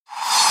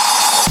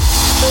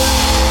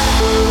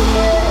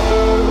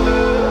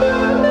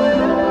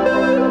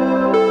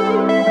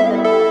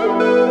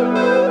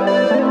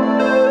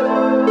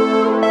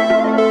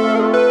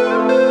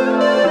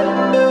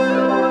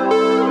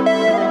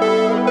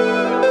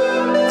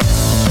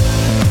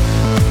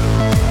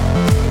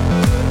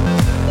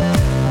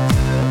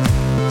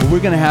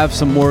we're going to have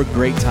some more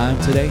great time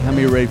today. How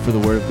many are ready for the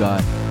Word of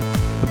God?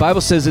 The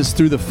Bible says it's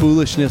through the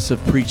foolishness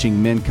of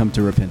preaching men come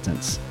to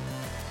repentance.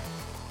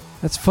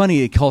 That's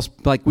funny. It calls,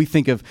 like, we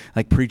think of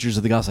like preachers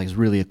of the gospel, like it's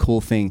really a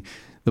cool thing.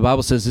 The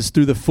Bible says it's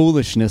through the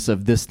foolishness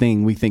of this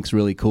thing we think is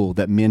really cool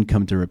that men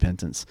come to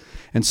repentance.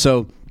 And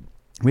so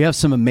we have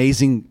some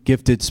amazing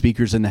gifted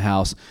speakers in the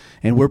house,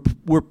 and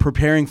we're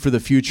preparing for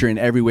the future in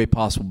every way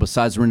possible.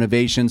 Besides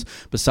renovations,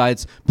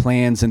 besides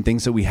plans and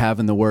things that we have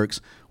in the works,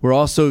 we're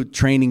also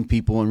training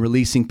people and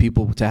releasing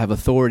people to have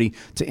authority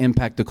to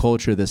impact the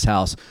culture of this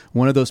house.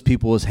 One of those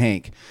people is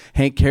Hank.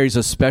 Hank carries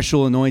a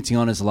special anointing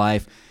on his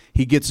life.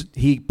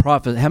 He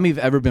prophets. How many have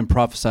ever been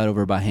prophesied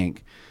over by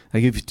Hank?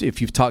 Like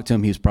if you've talked to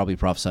him, he's probably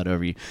prophesied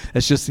over you.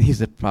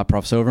 I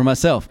prophesy over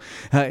myself.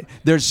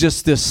 There's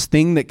just this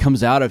thing that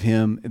comes out of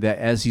him that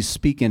as he's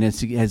speaking,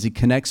 as he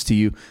connects to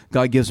you,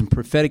 God gives him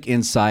prophetic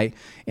insight,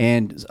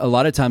 and a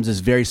lot of times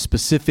it's very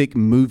specific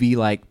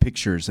movie-like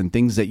pictures and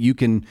things that you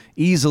can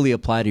easily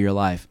apply to your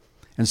life.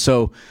 And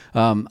so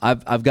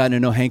I've gotten to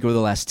know Hank over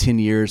the last 10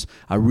 years.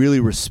 I really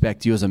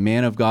respect you as a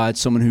man of God,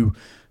 someone who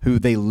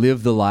they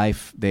live the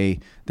life, they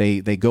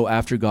go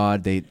after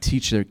God, they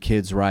teach their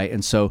kids right.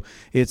 And so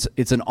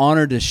it's an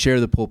honor to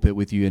share the pulpit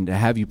with you and to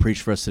have you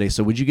preach for us today.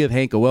 So would you give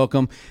Hank a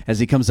welcome as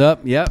he comes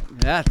up? Yep.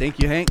 Yeah, thank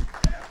you, Hank.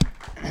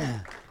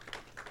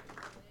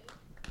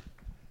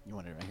 You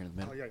want it right here in the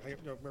middle? Oh, yeah,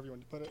 wherever you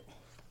want to put it.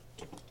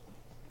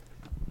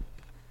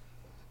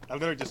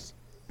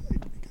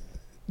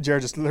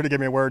 Jared just literally gave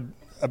me a word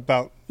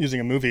about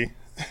using a movie.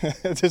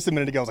 Just a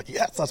minute ago, I was like,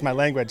 yes, that's my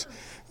language.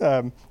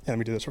 Let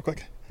me do this real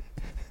quick.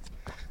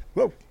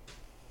 Whoa.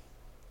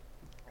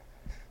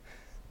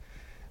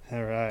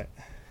 All right.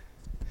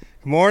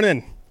 Good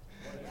morning.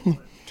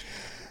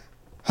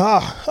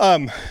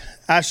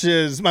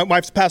 Ashes, my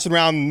wife's passing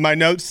around my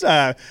notes.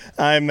 I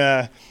don't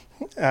know.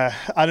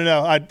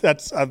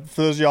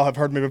 For those of y'all have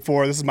heard me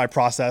before, this is my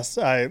process.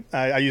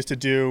 I used to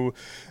do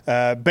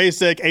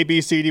basic A, B,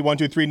 C, D, 1,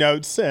 2, 3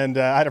 notes, and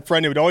I had a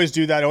friend who would always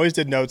do that, always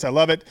did notes. I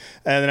love it.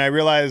 And then I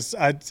realized,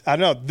 I don't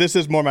know, this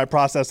is more my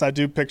process. I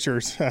do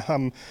pictures.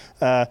 I'm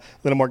a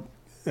little more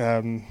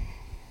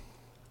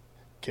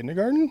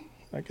kindergarten,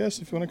 I guess,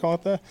 if you want to call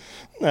it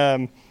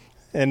that.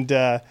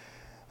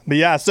 But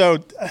yeah, so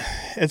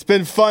it's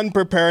been fun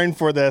preparing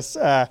for this.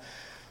 I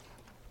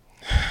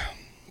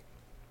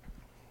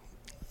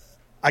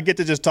get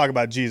to just talk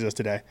about Jesus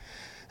today.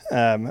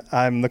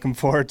 I'm looking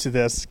forward to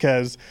this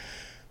because,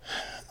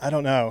 I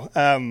don't know.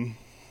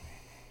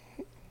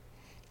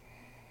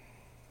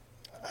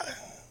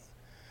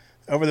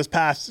 Over this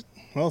past,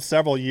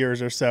 several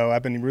years or so,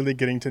 I've been really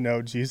getting to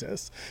know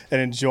Jesus and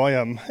enjoy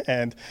him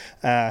and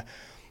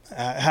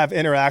have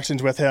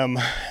interactions with him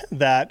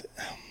that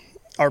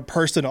are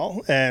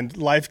personal and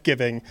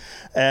life-giving.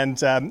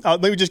 And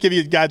let me just give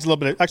you guys a little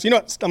bit of, actually, you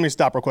know what? Let me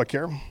stop real quick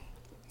here.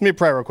 Let me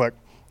pray real quick.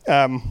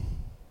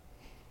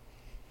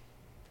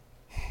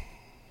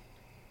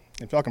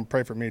 If y'all can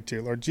pray for me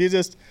too. Lord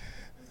Jesus,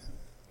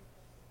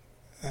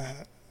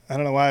 I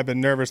don't know why I've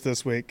been nervous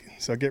this week,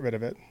 so get rid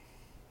of it.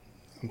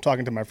 I'm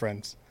talking to my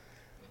friends.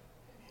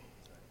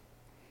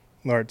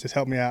 Lord, just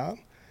help me out.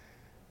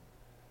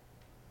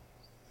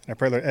 And I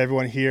pray that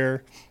everyone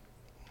here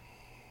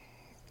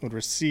would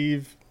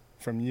receive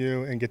from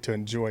you and get to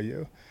enjoy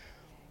you.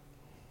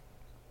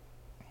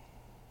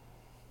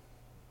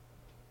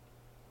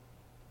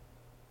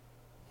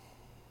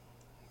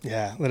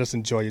 Yeah, let us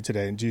enjoy you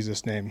today in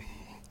Jesus' name.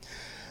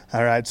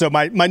 All right, so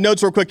my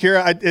notes real quick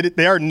here.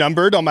 They are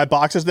numbered on my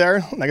boxes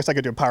there. I guess I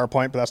could do a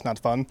PowerPoint, but that's not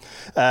fun.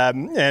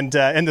 And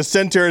in the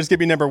center is going to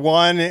be number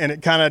 1, and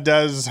it kind of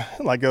does,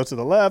 goes to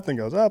the left and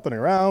goes up and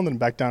around and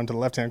back down to the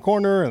left-hand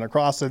corner and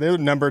across. So they're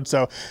numbered.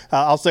 So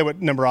I'll say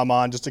what number I'm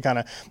on just to kind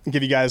of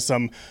give you guys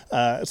some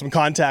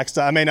context.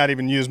 I may not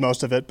even use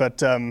most of it,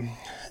 but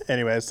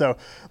anyway, so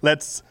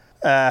let's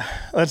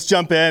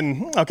jump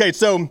in. Okay,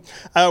 so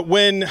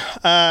when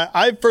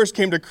I first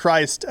came to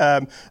Christ,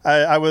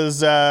 I was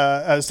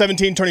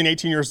 17, turning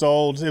 18 years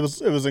old. It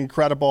was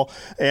incredible,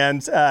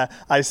 and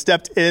I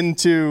stepped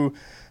into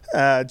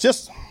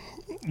just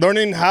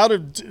learning how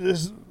to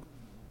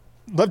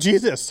love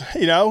Jesus,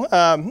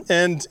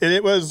 and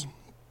it was,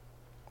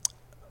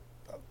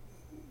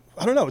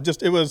 I don't know, it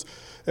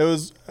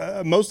was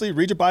mostly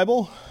read your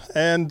Bible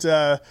and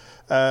try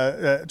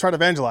to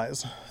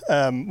evangelize,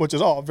 which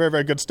is all very,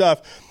 very good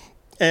stuff.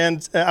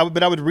 And I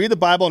would read the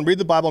Bible and read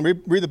the Bible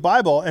and read the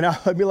Bible, and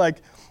I'd be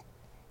like,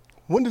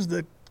 when does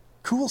the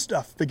cool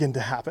stuff begin to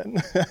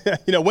happen?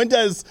 When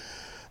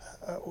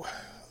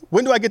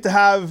do I get to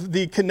have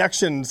the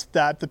connections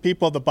that the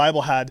people of the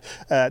Bible had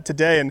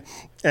today,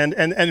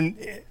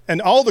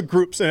 and all the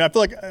groups, and I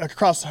feel like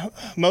across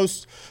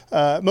most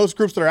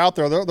groups that are out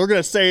there, they're going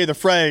to say the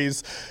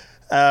phrase,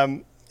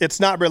 it's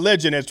not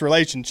religion, it's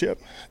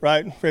relationship,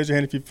 right? Raise your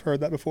hand if you've heard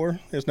that before.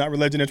 It's not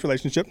religion, it's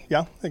relationship.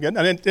 Yeah, again,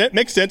 and it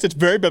makes sense. It's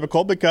very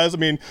biblical because,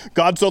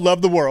 God so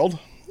loved the world.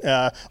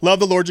 Love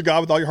the Lord your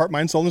God with all your heart,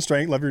 mind, soul, and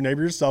strength. Love your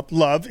neighbor yourself.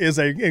 Love is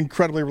an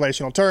incredibly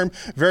relational term,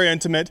 very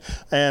intimate,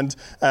 and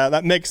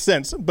that makes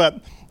sense. But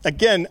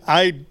again,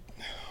 I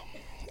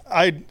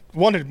I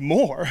wanted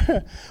more.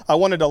 I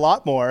wanted a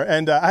lot more.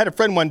 And I had a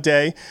friend one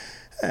day,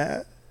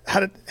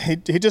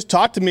 he just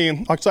talked to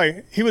me.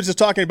 He was just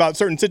talking about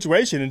certain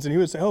situations, and he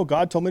would say, oh,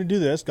 God told me to do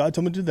this. God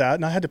told me to do that.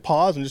 And I had to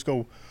pause and just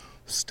go,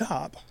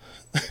 stop.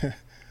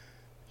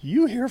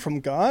 You hear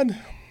from God?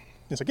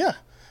 He's like, yeah,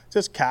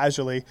 just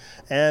casually.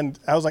 And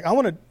I was like, I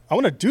want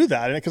to do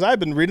that. Because I've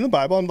been reading the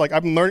Bible.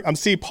 I'm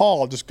seeing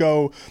Paul just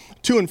go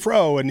to and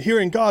fro and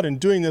hearing God and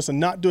doing this and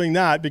not doing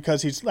that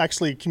because he's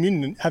actually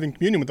having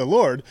communion with the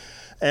Lord.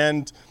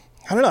 And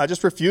I don't know, I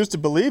just refused to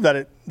believe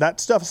that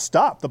stuff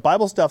stopped. The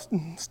Bible stuff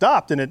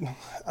stopped, and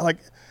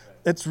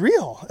it's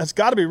real. It's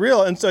got to be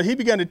real. And so he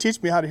began to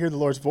teach me how to hear the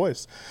Lord's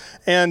voice.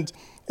 And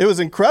it was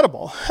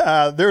incredible.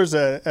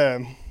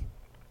 It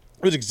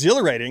was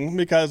exhilarating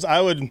because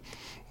I would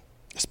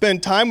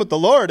spend time with the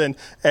Lord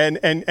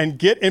and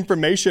get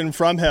information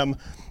from him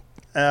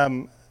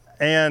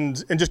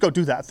and just go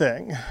do that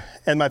thing.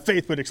 And my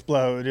faith would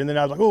explode. And then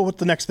I was like, oh, what's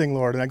the next thing,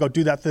 Lord? And I go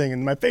do that thing,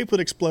 and my faith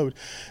would explode.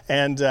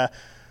 And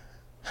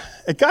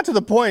it got to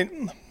the point,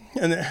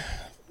 and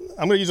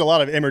I'm going to use a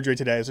lot of imagery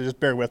today, so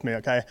just bear with me,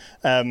 okay?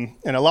 And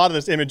a lot of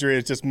this imagery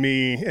is just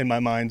me in my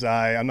mind's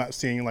eye. I'm not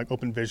seeing like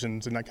open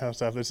visions and that kind of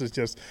stuff. This is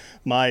just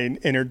my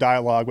inner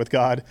dialogue with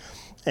God.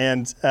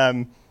 And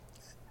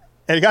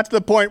it got to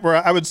the point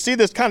where I would see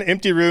this kind of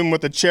empty room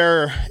with a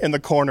chair in the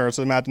corner.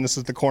 So imagine this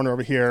is the corner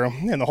over here.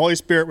 And the Holy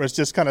Spirit was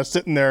just kind of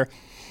sitting there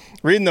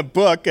reading the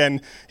book,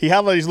 and he had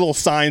all these little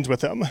signs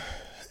with him.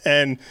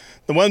 And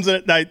the ones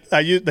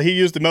that he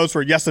used the most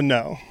were yes and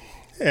no.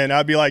 And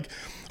I'd be like,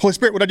 Holy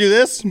Spirit, would I do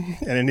this? And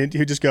then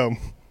he'd just go,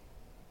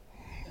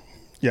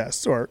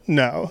 yes, or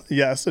no,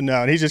 yes and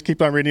no. And he'd just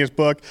keep on reading his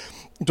book.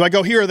 Do I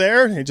go here or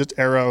there? And he'd just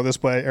arrow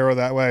this way, arrow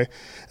that way.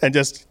 And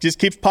just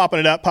keeps popping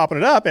it up.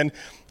 And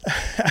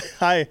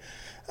I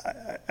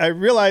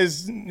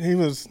realized he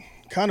was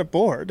kind of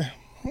bored.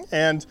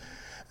 And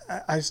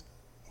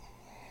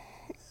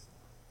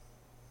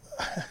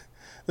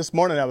this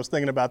morning I was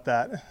thinking about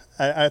that.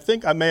 I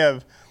think I may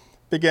have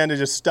began to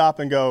just stop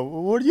and go,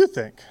 well, what do you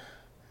think?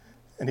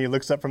 And he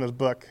looks up from his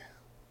book,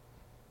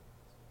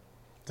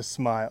 just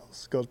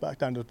smiles, goes back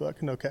down to his book,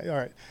 and okay, all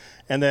right.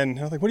 And then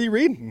I was like, what are you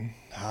reading?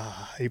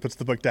 He puts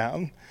the book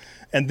down.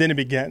 And then it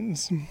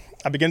begins.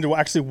 I begin to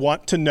actually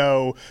want to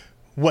know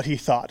what he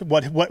thought,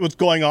 what was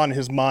going on in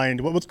his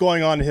mind, what was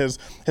going on in his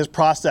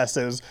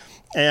processes.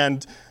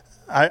 And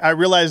I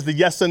realized the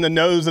yes and the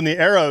no's and the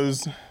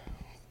arrows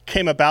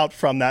came about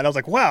from that. I was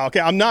like, wow, okay,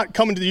 I'm not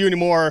coming to you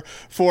anymore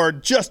for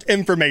just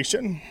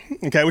information,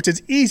 okay, which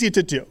is easy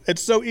to do.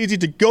 It's so easy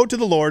to go to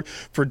the Lord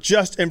for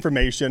just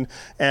information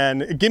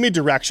and give me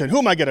direction. Who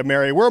am I going to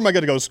marry? Where am I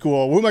going to go to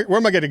school? Where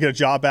am I going to get a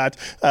job at?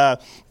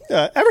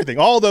 Everything,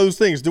 all those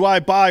things. Do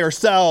I buy or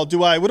sell?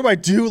 What do I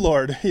do,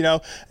 Lord?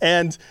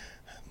 And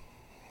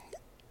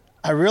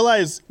I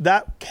realized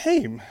that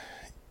came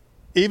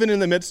even in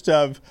the midst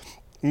of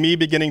me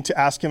beginning to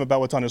ask him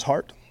about what's on his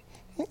heart.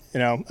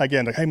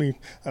 Again, like, I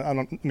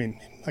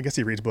guess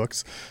he reads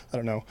books. I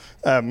don't know.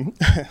 Kind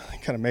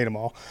of made them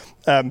all.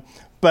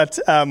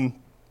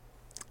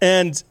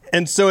 And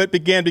so it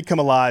began to become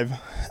alive.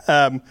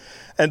 And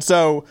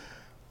so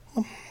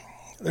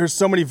there's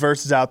so many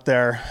verses out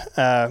there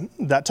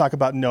that talk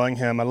about knowing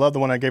him. I love the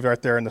one I gave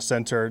right there in the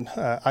center.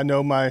 I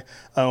know my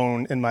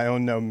own, and my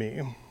own know me.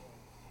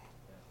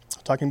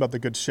 Talking about the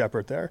good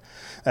shepherd there.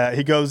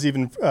 He goes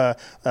even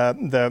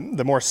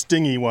the more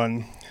stingy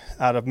one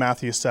out of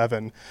Matthew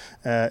 7.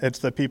 It's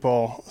the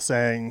people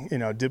saying,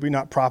 did we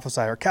not prophesy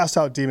or cast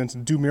out demons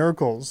and do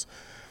miracles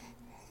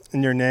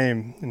in your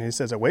name? And he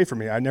says, away from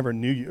me, I never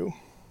knew you.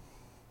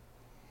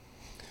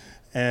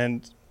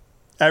 And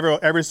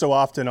every so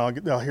often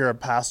I'll hear a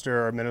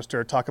pastor or a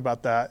minister talk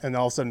about that, and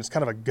all of a sudden it's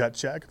kind of a gut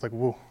check. It's like,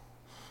 whoa,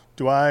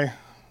 do I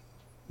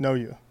know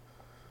you?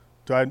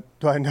 Do I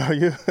know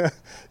you?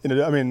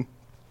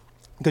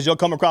 Because you'll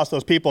come across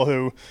those people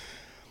who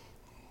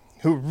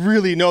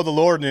really know the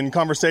Lord in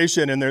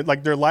conversation, and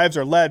their lives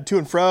are led to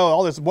and fro,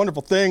 all these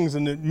wonderful things,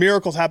 and the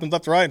miracles happen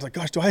left and right. It's like,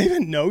 gosh, do I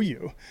even know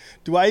you?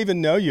 Do I even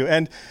know you?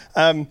 And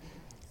over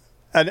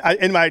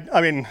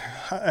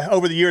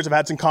the years, I've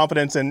had some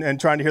confidence in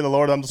trying to hear the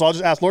Lord. So I'll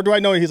just ask, Lord, do I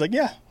know you? He's like,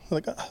 yeah. I'm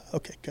like,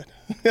 okay, good.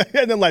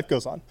 And then life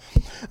goes on.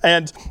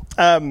 And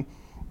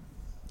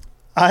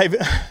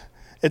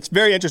it's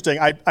very interesting.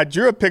 I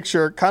drew a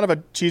picture, kind of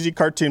a cheesy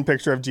cartoon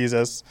picture of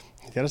Jesus.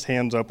 He had his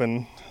hands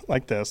open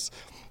like this.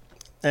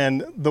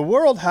 And the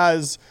world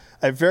has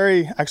let's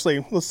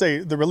say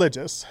the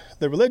religious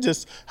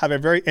have a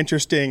very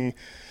interesting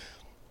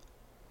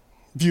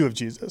view of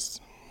Jesus.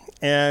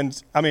 And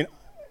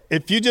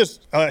if you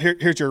just,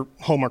 here's your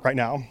homework right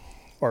now,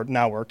 or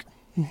now work,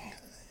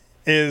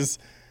 is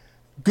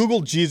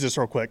Google Jesus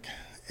real quick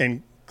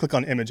and click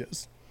on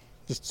images.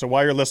 Just so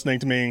while you're listening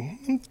to me,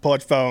 pull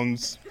out your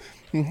phones,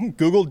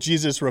 Google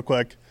Jesus real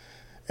quick,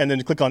 and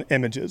then click on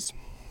images.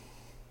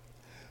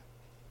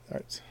 All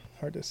right.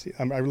 Hard to see.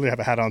 I really have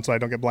a hat on so I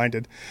don't get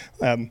blinded.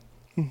 And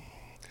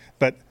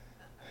then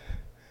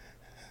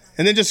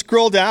just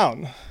scroll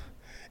down.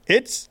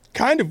 It's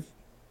kind of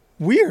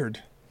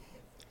weird.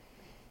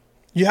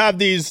 You have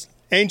these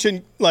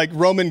ancient, like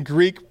Roman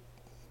Greek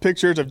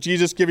pictures of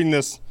Jesus giving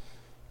this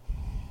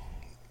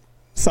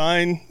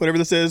sign, whatever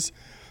this is.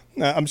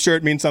 I'm sure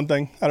it means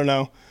something. I don't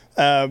know.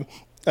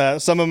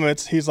 Some of them,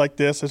 he's like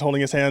this, he's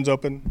holding his hands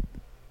open.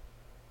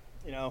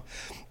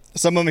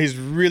 Some of them, he's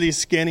really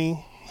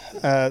skinny.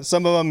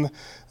 Some of them,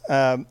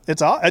 I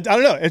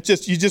don't know. It's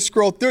just, you just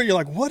scroll through it, you're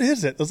like, what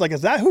is it? It's like,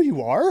 is that who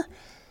you are?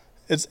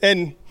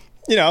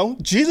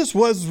 Jesus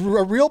was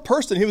a real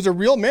person. He was a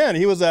real man.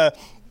 He was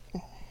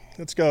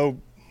let's go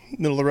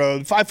middle of the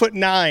road,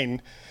 5'9"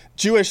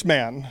 Jewish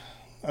man.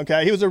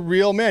 Okay. He was a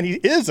real man. He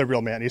is a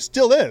real man. He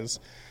still is.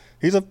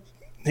 He's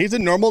a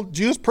normal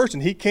Jewish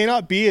person. He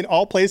cannot be in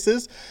all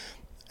places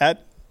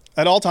at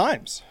all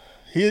times.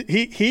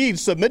 He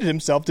submitted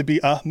himself to be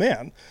a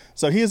man.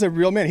 So he is a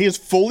real man. He is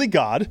fully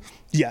God.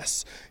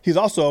 Yes. He's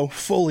also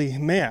fully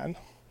man.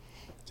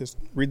 Just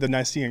read the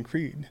Nicene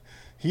Creed.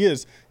 He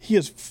is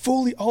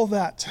fully all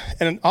that.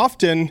 And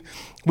often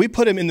we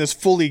put him in this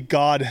fully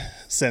God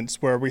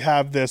sense where we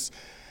have this,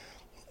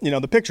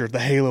 the picture of the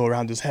halo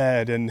around his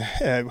head.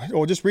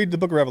 Or just read the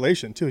book of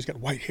Revelation too. He's got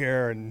white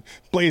hair and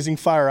blazing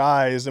fire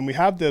eyes. And we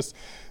have this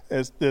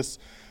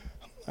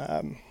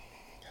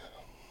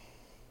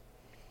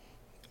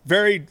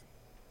very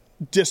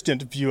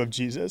distant view of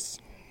Jesus.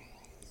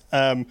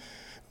 And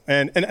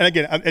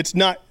again,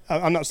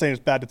 I'm not saying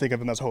it's bad to think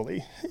of him as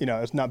holy.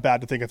 It's not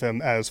bad to think of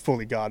him as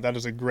fully God. That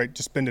is a great,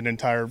 to spend an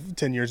entire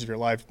 10 years of your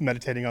life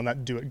meditating on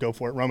that, do it, go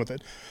for it, run with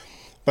it.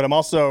 But I'm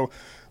also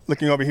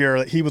looking over here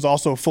that he was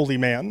also fully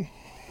man.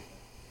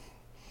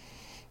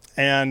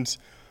 And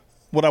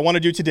what I want to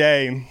do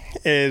today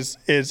is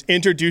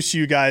introduce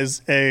you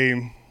guys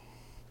a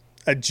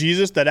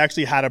Jesus that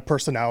actually had a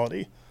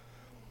personality.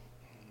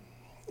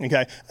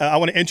 Okay, I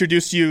want to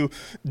introduce you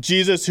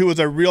Jesus, who was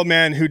a real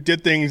man who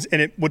did things.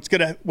 And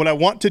what I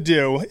want to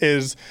do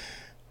is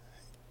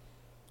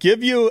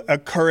give you a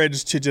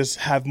courage to just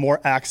have more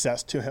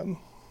access to him,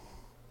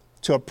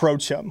 to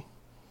approach him.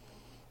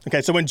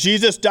 Okay, so when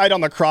Jesus died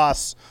on the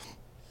cross,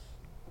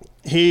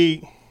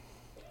 the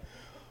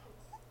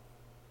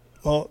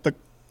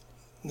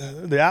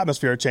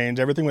atmosphere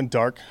changed. Everything went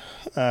dark.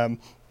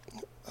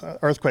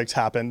 Earthquakes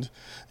happened,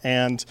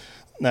 and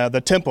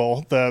the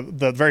temple,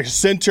 the very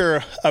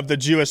center of the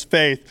Jewish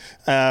faith,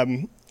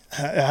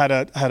 had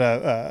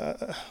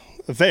a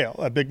veil,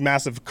 a big,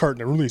 massive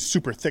curtain, a really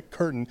super thick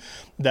curtain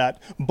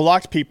that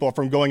blocked people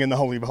from going in the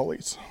Holy of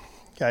Holies.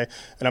 Okay,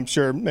 and I'm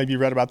sure maybe you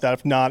read about that.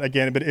 If not,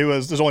 again, but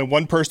there's only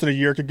one person a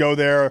year could go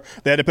there.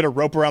 They had to put a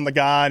rope around the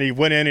guy, and he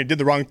went in and did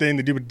the wrong thing.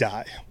 The dude would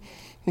die.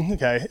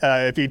 Okay,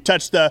 if he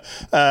touched the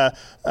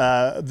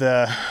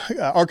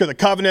Ark of the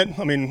Covenant,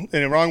 in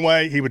the wrong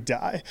way, he would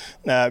die.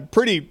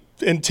 Pretty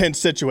intense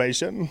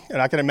situation. And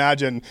I can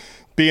imagine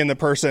being the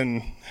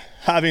person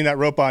having that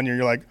rope on you, and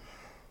you're like,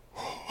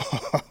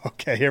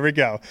 okay, here we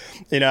go.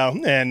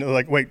 And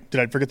like, wait, did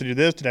I forget to do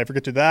this? Did I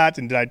forget to do that?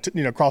 And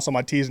did I, cross all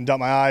my T's and dot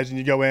my I's? And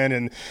you go in,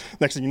 and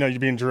next thing you know, you're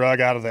being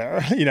dragged out of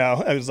there.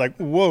 I was like,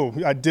 whoa,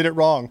 I did it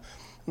wrong.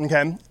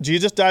 Okay,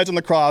 Jesus dies on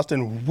the cross,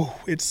 and whoa,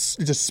 it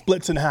just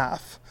splits in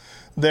half.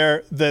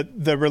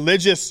 The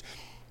religious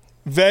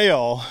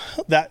veil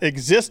that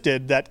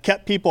existed that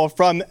kept people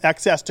from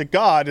access to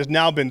God has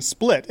now been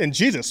split, and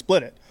Jesus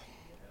split it.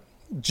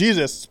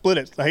 Jesus split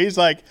it. He's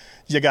like,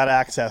 you got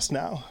access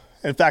now.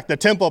 In fact, the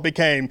temple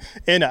became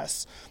in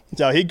us.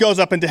 So he goes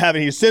up into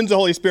heaven, he sends the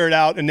Holy Spirit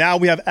out, and now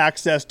we have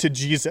access to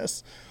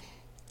Jesus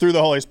through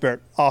the Holy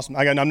Spirit. Awesome.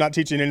 Again, I'm not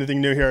teaching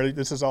anything new here.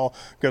 This is all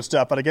good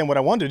stuff. But again, what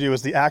I wanted to do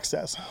is the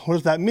access. What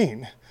does that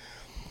mean?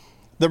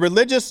 The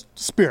religious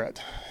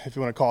spirit, if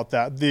you want to call it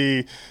that,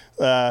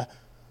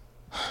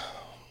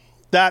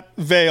 that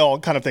veil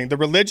kind of thing. The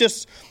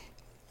religious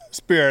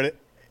spirit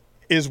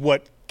is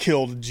what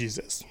killed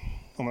Jesus.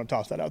 I'm going to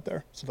toss that out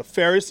there. So the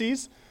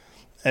Pharisees,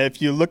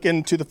 if you look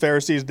into the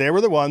Pharisees, they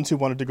were the ones who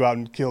wanted to go out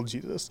and kill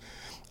Jesus.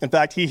 In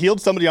fact, he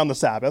healed somebody on the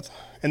Sabbath,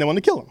 and they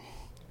wanted to kill him.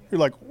 You're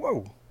like,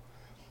 whoa,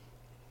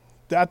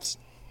 that's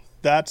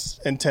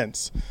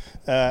intense.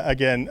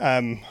 Again,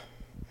 and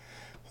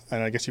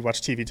I guess you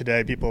watch TV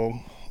today, people,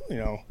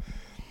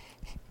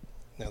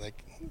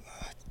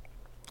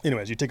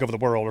 anyways, you take over the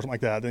world or something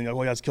like that, then you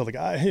let's kill the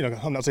guy.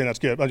 I'm not saying that's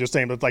good. I'm just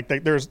saying, but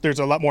there's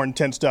a lot more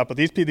intense stuff. But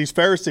these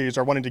Pharisees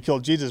are wanting to kill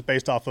Jesus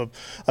based off of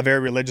a very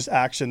religious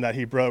action that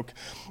he broke.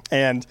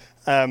 And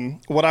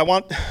what I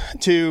want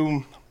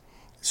to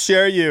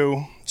share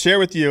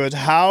with you is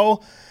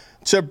how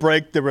to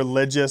break the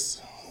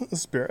religious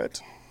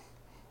spirit.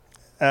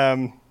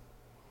 And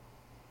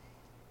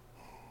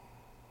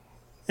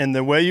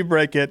the way you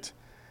break it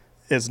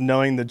is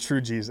knowing the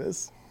true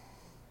Jesus,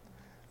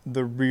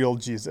 the real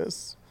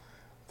Jesus.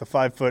 The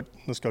 5 foot,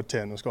 let's go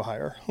 10, let's go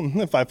higher.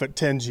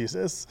 5'10"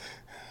 Jesus.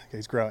 Okay,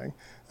 he's growing.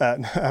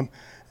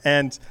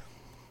 And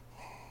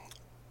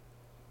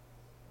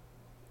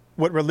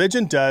what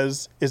religion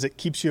does is it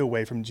keeps you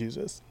away from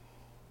Jesus.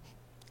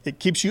 It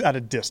keeps you at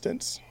a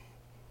distance.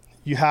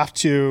 You have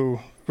to,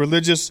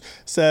 religious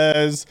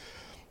says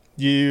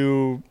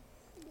you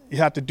you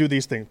have to do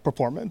these things,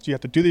 performance. You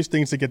have to do these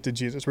things to get to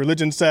Jesus.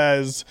 Religion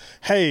says,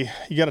 hey,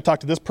 you got to talk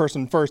to this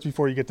person first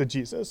before you get to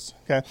Jesus.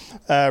 Okay.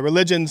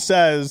 Religion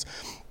says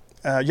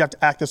you have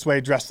to act this way,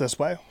 dress this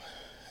way.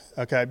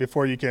 Okay,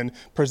 before you can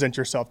present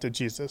yourself to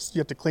Jesus. You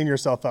have to clean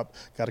yourself up.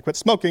 Got to quit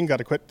smoking, got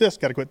to quit this,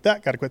 got to quit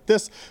that, got to quit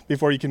this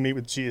before you can meet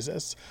with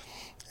Jesus.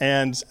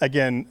 And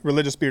again,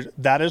 religious spirit,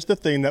 that is the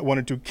thing that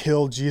wanted to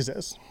kill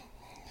Jesus.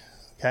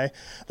 Okay,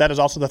 that is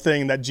also the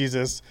thing that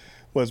Jesus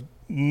was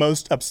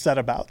most upset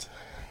about.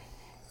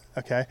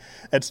 Okay,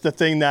 it's the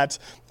thing that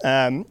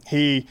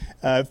he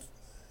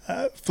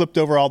flipped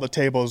over all the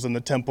tables in the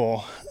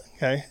temple.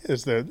 Okay,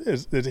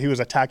 he was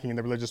attacking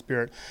the religious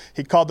spirit.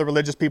 He called the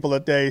religious people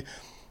that day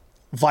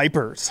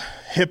vipers,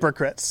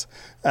 hypocrites,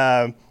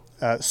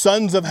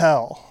 sons of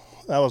hell.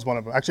 That was one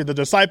of them. Actually, the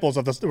disciples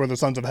were the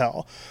sons of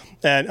hell.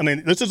 And I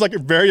mean, this is like a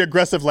very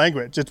aggressive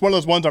language. It's one of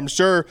those ones I'm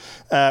sure,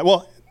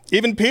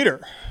 even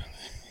Peter,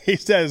 he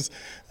says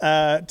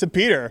to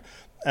Peter,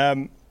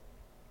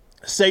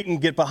 Satan,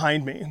 get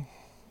behind me.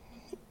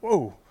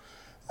 Whoa.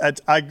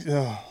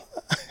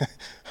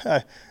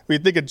 We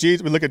think of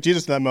Jesus, we look at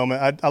Jesus in that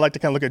moment. I like to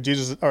kind of look at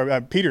Jesus,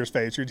 or Peter's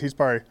face. He's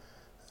probably,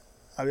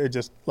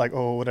 just like,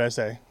 oh, what did I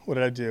say? What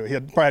did I do? He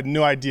probably had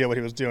no idea what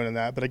he was doing in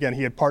that. But again,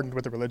 he had partnered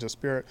with the religious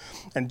spirit.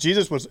 And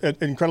Jesus was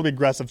incredibly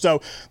aggressive.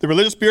 So the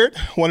religious spirit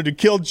wanted to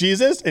kill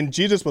Jesus, and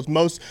Jesus was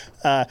most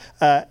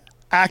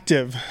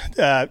active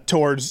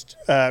towards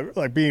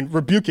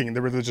rebuking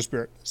the religious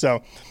spirit.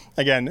 So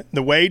again,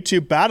 the way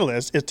to battle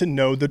this is to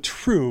know the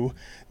true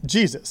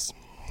Jesus.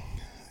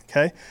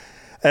 Okay?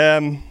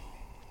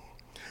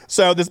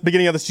 So this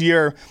beginning of this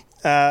year,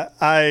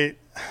 I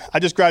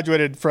just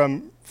graduated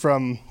from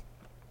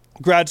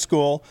grad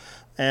school,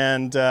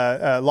 and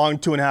long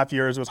 2.5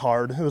 years was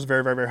hard. It was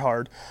very, very, very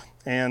hard.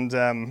 And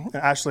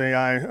Ashley and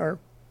I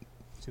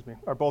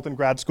are both in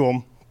grad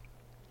school,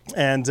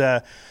 and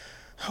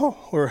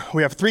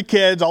we have 3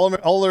 kids,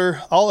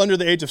 all under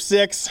the age of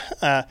 6.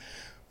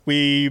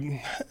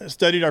 We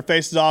studied our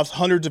faces off,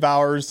 hundreds of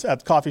hours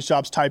at coffee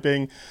shops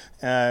typing,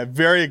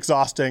 very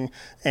exhausting,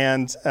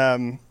 and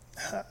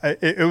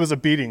it was a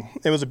beating.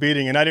 It was a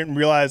beating, and I didn't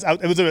realize I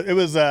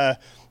was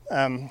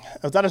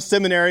at a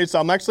seminary, so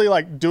I'm actually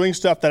like doing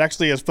stuff that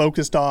actually is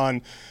focused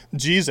on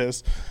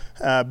Jesus,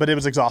 but it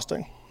was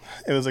exhausting.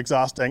 It was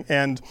exhausting,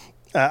 and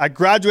I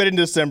graduated in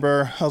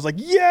December. I was like,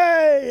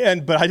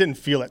 yay! But I didn't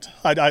feel it.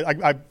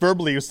 I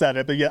verbally said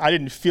it, but yet I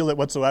didn't feel it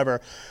whatsoever.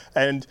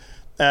 And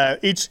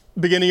each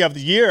beginning of the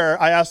year,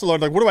 I asked the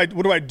Lord, like,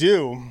 what do I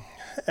do?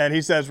 And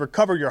He says,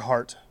 recover your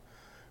heart.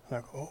 I'm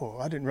like, oh,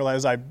 I didn't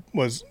realize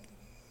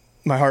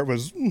my heart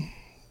was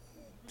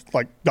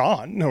like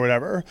gone or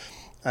whatever.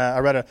 I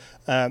read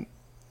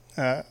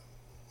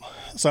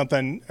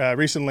something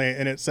recently,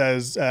 and it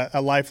says,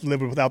 a life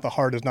lived without the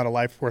heart is not a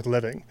life worth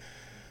living.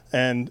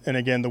 And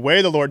again, the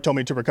way the Lord told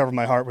me to recover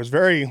my heart was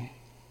very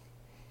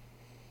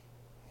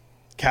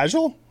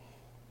casual.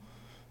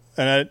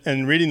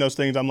 And reading those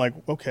things, I'm like,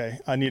 okay,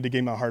 I need to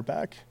gain my heart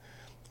back.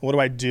 What do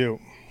I do?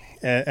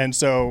 And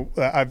so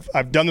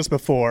I've done this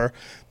before,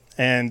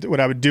 and what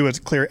I would do is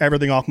clear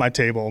everything off my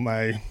table,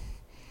 my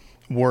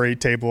worry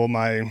table,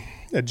 my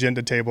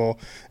agenda table,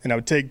 and I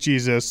would take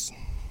Jesus,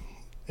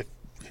 if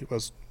he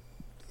was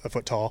a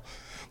foot tall,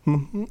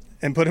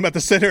 and put him at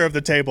the center of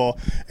the table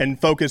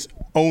and focus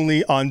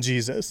only on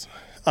Jesus.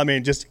 I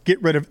mean, just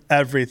get rid of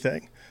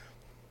everything.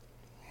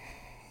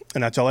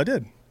 And that's all I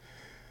did.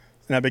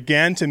 And I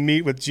began to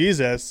meet with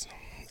Jesus,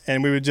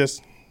 and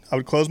I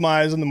would close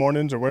my eyes in the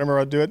mornings or whenever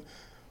I'd do it,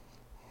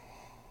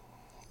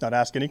 not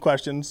ask any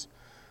questions,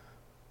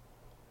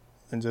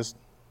 and just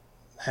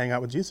hang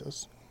out with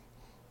Jesus.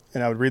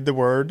 And I would read the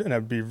word, and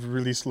I'd be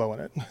really slow in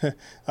it.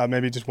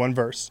 Maybe just one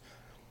verse.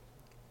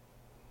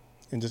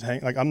 And just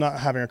I'm not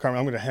having a conversation.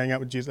 I'm going to hang out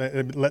with Jesus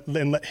and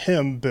let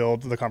him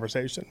build the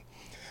conversation.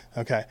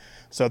 Okay.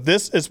 So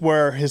this is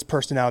where his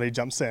personality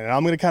jumps in. And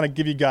I'm going to kind of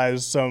give you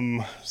guys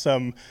some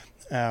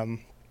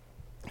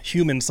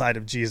human side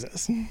of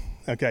Jesus.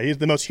 Okay. He's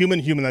the most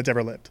human that's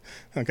ever lived.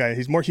 Okay.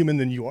 He's more human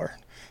than you are.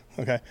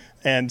 Okay.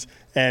 And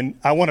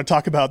I want to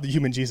talk about the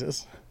human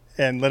Jesus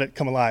and let it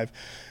come alive.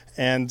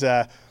 And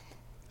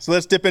so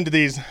let's dip into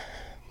these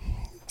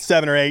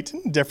 7 or 8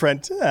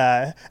 different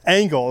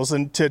angles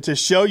and to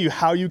show you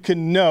how you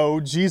can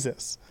know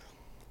Jesus.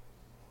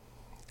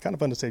 Kind of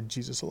fun to say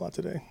Jesus a lot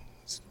today.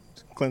 It's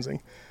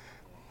cleansing.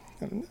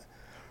 All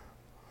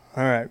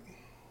right.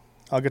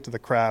 I'll get to the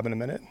crab in a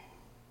minute.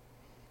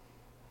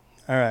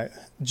 All right.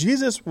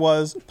 Jesus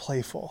was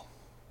playful.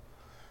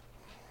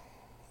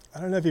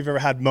 I don't know if you've ever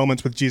had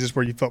moments with Jesus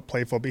where you felt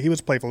playful, but he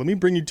was playful. Let me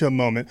bring you to a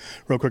moment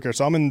real quick here.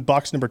 So I'm in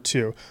box number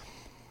 2.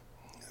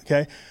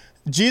 Okay.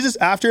 Jesus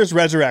after his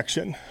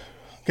resurrection.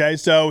 Okay.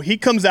 So he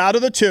comes out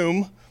of the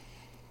tomb,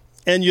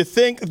 and you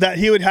think that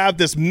he would have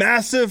this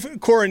massive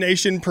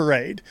coronation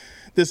parade,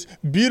 this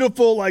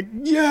beautiful,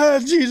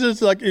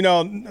 Jesus,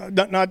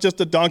 not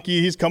just a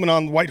donkey. He's coming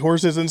on white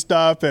horses and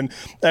stuff, and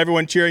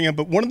everyone cheering him.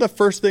 But one of the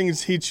first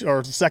things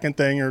or the second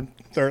thing, or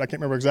third, I can't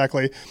remember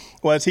exactly,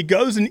 was he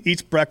goes and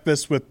eats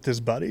breakfast with his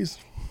buddies.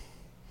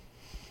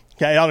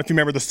 Okay, I don't know if you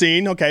remember the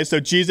scene. Okay,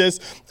 so Jesus,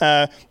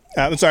 Peter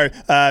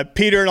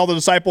and all the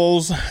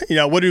disciples,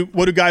 what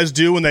do guys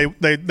do when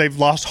they've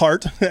lost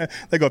heart?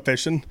 They go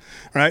fishing,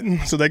 right?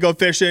 So they go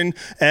fishing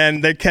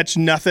and they catch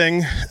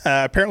nothing.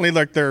 Apparently,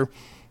 like they're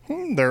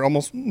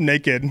almost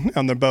naked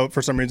on the boat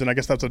for some reason. I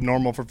guess that's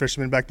normal for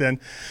fishermen back then.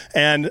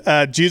 And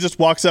Jesus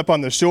walks up on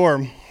the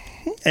shore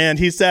and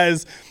he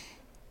says,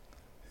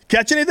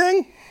 "Catch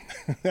anything?"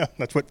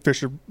 That's what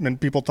fishermen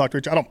people talk to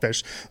each other. I don't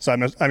fish. So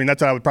that's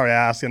what I would probably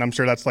ask. And I'm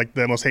sure that's like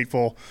the most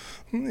hateful,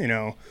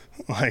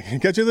 like,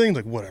 "Catch anything?"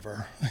 Like,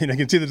 whatever. You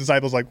can see the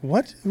disciples like,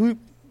 "What? Who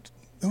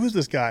is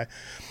this guy?"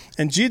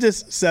 And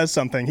Jesus says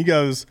something. He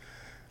goes,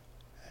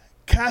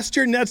 "Cast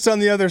your nets on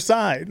the other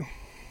side."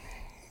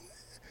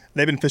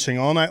 They've been fishing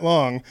all night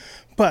long,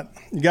 but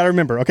you got to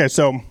remember, okay,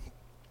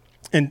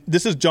 and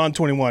this is John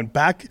 21,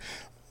 back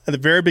at the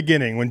very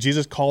beginning when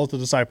Jesus calls the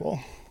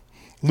disciple,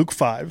 Luke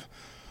 5,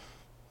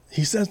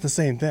 he says the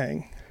same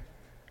thing.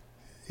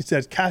 He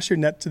says, "Cast your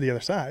net to the other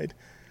side."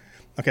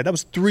 Okay, that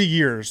was 3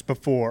 years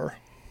before,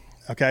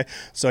 okay?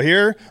 So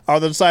here are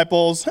the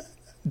disciples.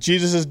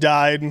 Jesus has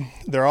died.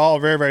 They're all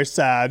very, very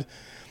sad.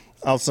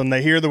 All of a sudden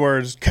they hear the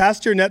words,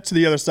 "Cast your net to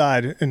the other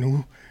side,"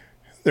 and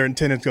their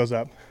antenna goes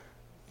up.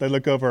 They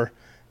look over.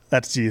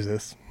 That's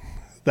Jesus.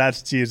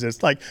 That's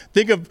Jesus. Like,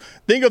 think of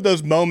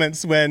those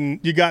moments when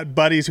you got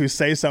buddies who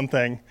say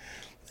something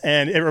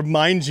and it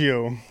reminds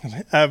you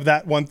of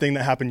that one thing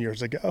that happened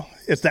years ago.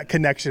 It's that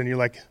connection. You're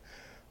like,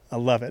 I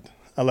love it.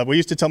 I love it. We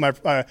used to tell my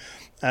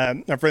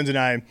friends and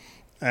I,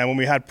 when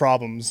we had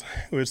problems,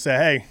 we would say,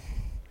 "Hey,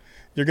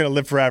 you're going to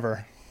live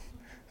forever."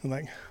 I'm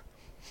like,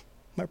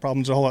 my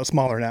problems are a whole lot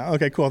smaller now.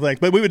 Okay, cool,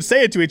 thanks. But we would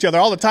say it to each other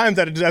all the time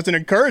as an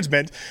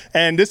encouragement.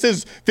 And this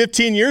is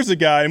 15 years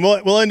ago, and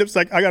we'll end up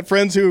like, I got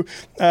friends who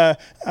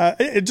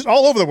just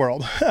all over the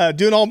world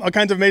doing all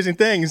kinds of amazing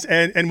things,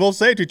 and we'll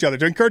say it to each other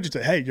to encourage each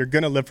other, "Hey, you're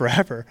going to live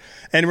forever."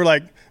 And we're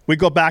like, we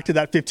go back to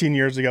that 15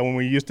 years ago when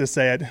we used to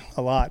say it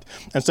a lot.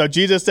 And so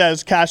Jesus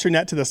says, "Cast your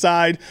net to the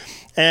side."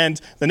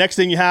 And the next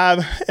thing you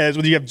have is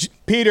when you have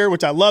Peter,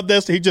 which I love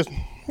this. He just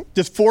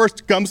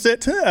Forrest Gumps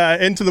it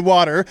into the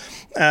water.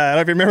 I don't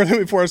know if you remember the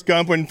movie Forrest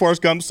Gump, when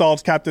Forrest Gump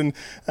solves Lieutenant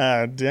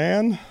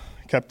Dan.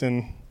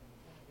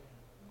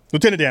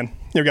 Here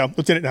we go.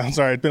 Lieutenant Dan.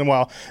 Sorry, it's been a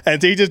while.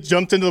 And so he just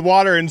jumps into the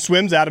water and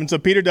swims at him. So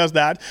Peter does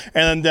that.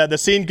 And the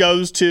scene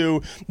goes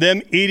to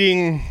them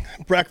eating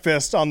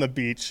breakfast on the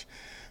beach.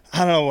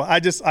 I don't know.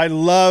 I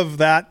love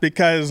that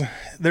because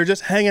they're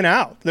just hanging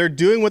out. They're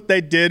doing what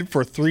they did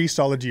for 3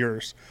 solid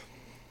years.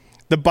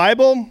 The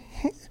Bible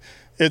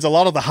is a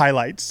lot of the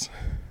highlights.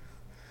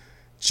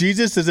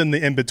 Jesus is in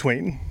the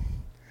in-between.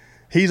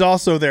 He's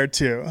also there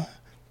too.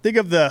 Think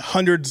of the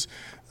hundreds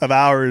of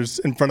hours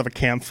in front of a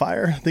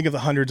campfire. Think of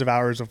the hundreds of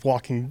hours of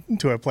walking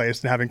to a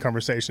place and having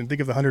conversation.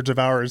 Think of the hundreds of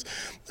hours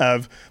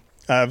of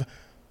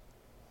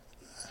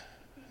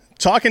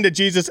talking to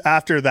Jesus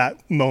after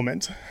that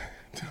moment.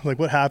 Like,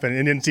 what happened?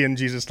 And then seeing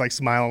Jesus like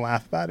smile and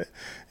laugh about it.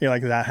 You're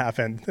like, that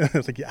happened.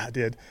 It's like, yeah, it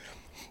did.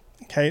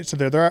 Okay, so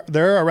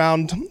they're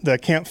around the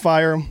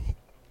campfire.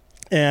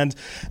 And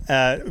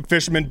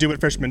fishermen do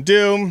what fishermen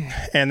do.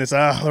 And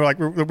they're like,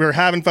 we're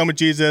having fun with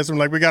Jesus. And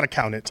we're like, we got to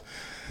count it.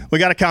 We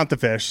got to count the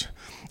fish.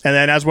 And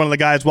then as one of the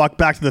guys walked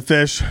back to the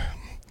fish,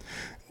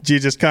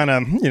 Jesus kind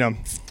of,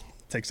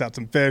 takes out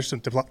some fish,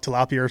 some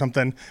tilapia or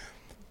something.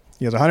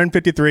 He has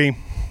 153.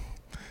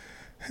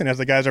 And as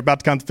the guys are about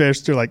to count the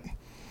fish, they're like,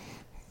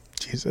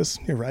 "Jesus,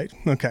 you're right.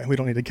 Okay, we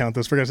don't need to count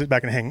this. We're going to sit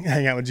back and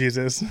hang out with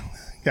Jesus."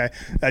 Okay,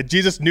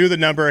 Jesus knew the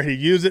number. He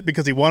used it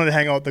because he wanted to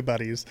hang out with the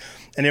buddies.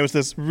 And it was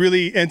this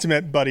really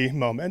intimate buddy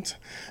moment.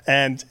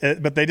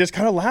 But they just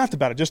kind of laughed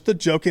about it, just the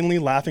jokingly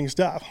laughing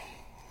stuff.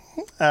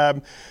 I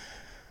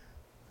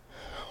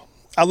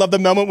love the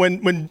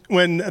moment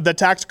when the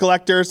tax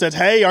collector says,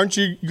 "Hey, aren't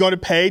you going to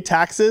pay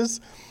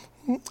taxes,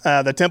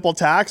 the temple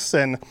tax?"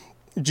 And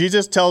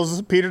Jesus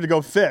tells Peter to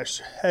go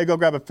fish. "Hey, go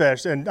grab a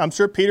fish." And I'm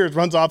sure Peter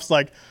runs off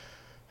like,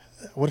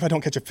 "What if I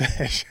don't catch a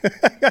fish?"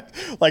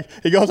 Like,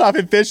 he goes off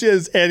and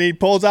fishes, and he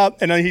pulls out,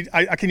 and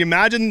I can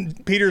imagine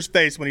Peter's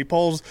face when he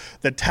pulls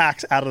the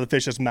tax out of the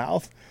fish's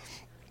mouth,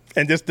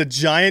 and just the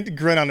giant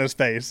grin on his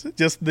face.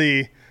 Just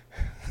the,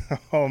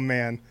 oh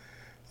man,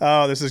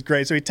 oh, this is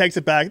great. So he takes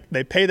it back.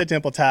 They pay the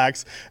temple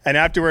tax, and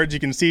afterwards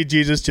you can see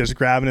Jesus just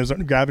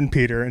grabbing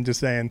Peter and just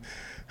saying,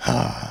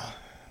 I'm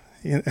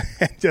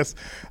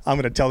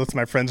going to tell this to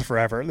my friends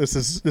forever. This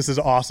is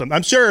awesome.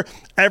 I'm sure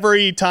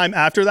every time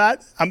after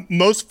that,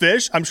 most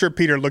fish, I'm sure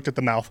Peter looked at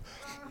the mouth.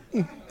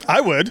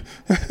 I would.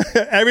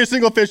 Every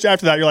single fish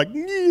after that, you're like,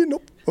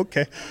 nope,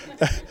 okay.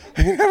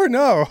 You never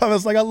know. I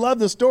was like, I love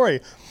this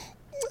story.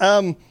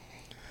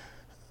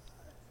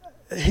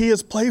 He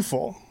is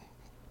playful.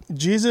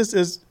 Jesus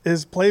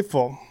is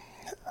playful.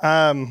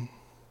 I'm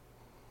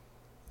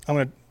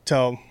going to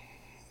tell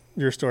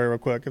your story real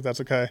quick, if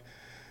that's okay.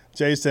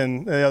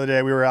 Jason, the other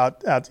day we were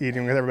out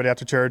eating with everybody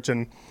after church,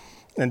 and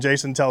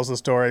Jason tells the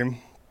story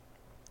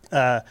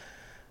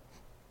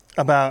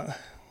about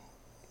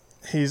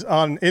he's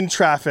in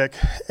traffic,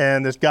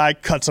 and this guy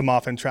cuts him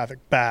off in traffic.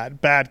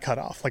 Bad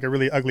cutoff, like a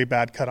really ugly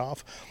bad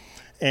cutoff.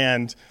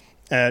 and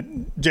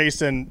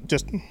Jason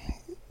just,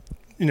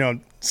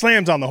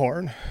 slams on the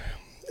horn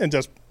and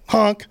just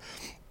honk,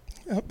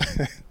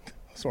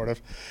 sort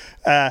of.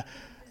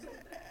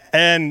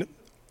 And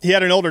he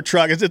had an older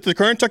truck. Is it the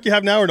current truck you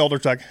have now or an older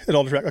truck? An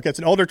older truck. Okay, it's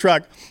an older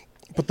truck,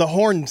 but the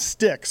horn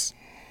sticks.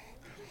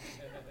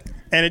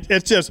 And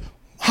it's just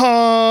honk,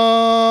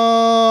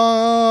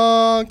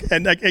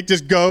 and it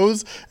just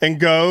goes and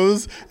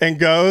goes and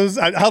goes.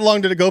 How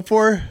long did it go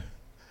for?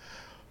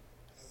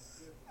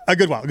 A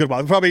good while.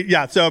 Probably,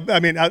 yeah. So,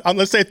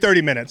 let's say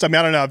 30 minutes. I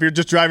don't know. If you're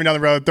just driving down the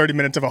road, 30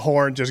 minutes of a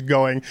horn just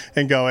going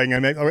and going,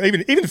 or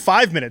even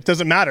 5 minutes,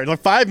 doesn't matter.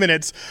 Like 5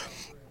 minutes,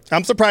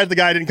 I'm surprised the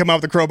guy didn't come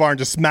out with a crowbar and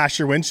just smash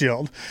your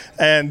windshield.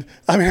 And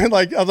I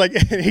was like,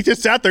 he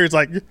just sat there. He's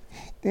like,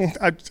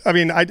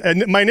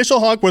 my initial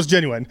honk was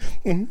genuine.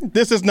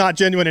 This is not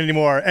genuine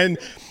anymore. And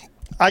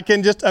I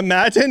can just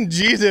imagine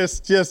Jesus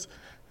just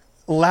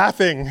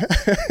laughing,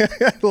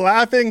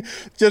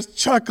 just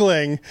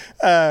chuckling.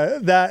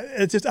 That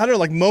it's just, I don't know,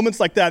 like moments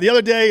like that. The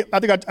other day, I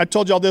think I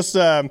told you all this,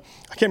 I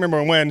can't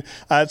remember when.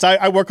 So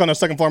I work on a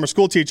second floor. I'm a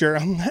school teacher,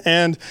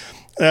 and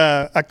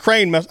a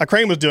crane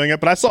was doing it,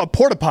 but I saw a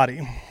porta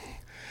potty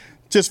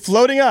just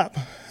floating up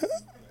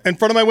in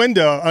front of my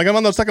window. Like, I'm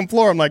on the second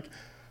floor. I'm like,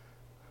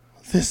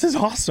 this is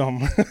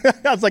awesome.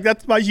 I was like,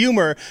 that's my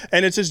humor.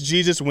 And it's just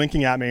Jesus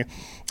winking at me.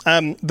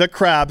 The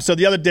crab. So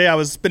the other day I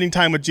was spending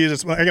time with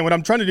Jesus. Again, what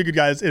I'm trying to do,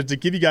 guys, is to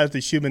give you guys the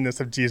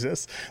humanness of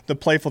Jesus, the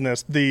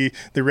playfulness, the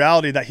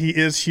reality that he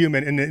is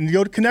human, and you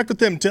go to connect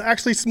with him, to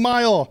actually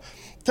smile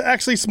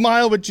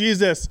with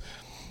Jesus.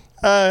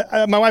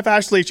 My wife,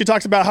 Ashley, she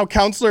talks about how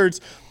counselors,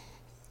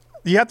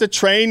 you have to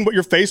train what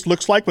your face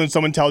looks like when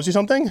someone tells you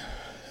something.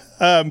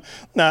 Now,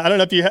 I don't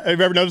know if have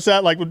ever noticed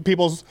that, like when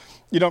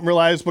you don't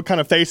realize what kind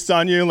of face is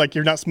on you, like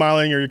you're not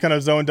smiling or you're kind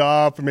of zoned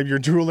off or maybe you're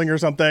drooling or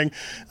something.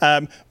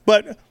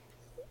 But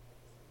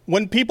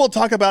when people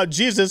talk about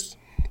Jesus,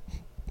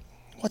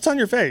 what's on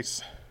your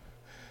face?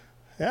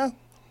 Yeah?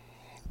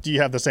 Do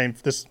you have the same,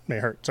 this may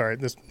hurt, sorry,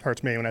 this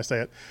hurts me when I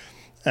say it.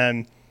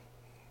 And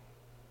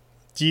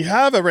do you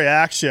have a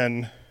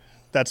reaction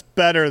that's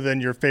better than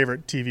your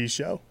favorite TV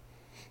show?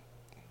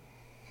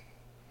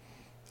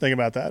 Think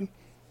about that.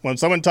 When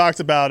someone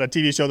talks about a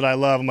TV show that I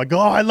love, I'm like, oh,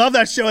 I love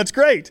that show. It's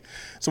great.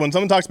 So when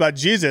someone talks about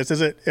Jesus,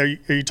 are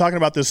you talking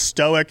about this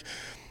stoic,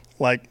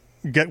 like,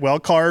 get well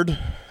card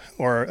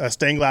or a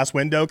stained glass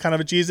window kind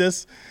of a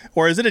Jesus?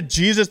 Or is it a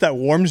Jesus that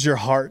warms your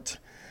heart,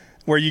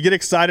 where you get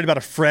excited about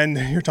a friend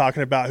you're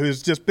talking about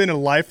who's just been a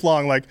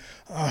lifelong, like,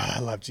 oh, I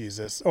love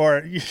Jesus.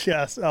 Or,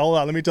 yes, hold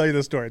on, let me tell you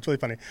this story. It's really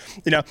funny.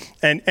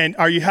 And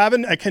are you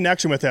having a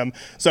connection with him?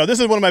 So this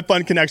is one of my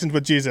fun connections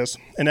with Jesus.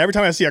 And every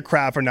time I see a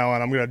crab from now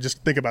on, I'm going to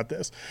just think about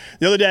this.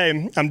 The other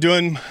day, I'm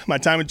doing my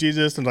time with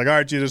Jesus. And I'm like, all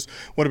right, Jesus,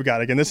 what do we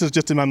got? Again, this is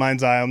just in my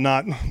mind's eye. I'm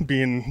not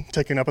being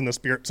taken up in the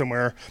spirit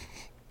somewhere.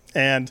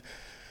 And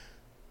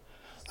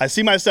I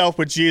see myself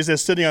with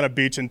Jesus sitting on a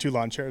beach in 2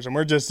 lawn chairs, and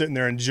we're just sitting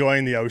there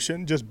enjoying the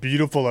ocean, just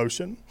beautiful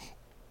ocean.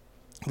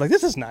 I'm like,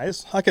 this is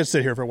nice. I could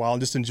sit here for a while and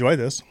just enjoy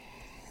this.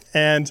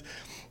 And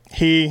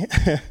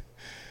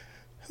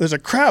there's a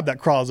crab that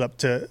crawls up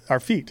to our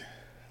feet.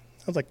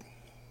 I was like,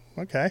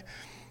 okay.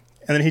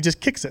 And then he just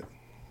kicks it.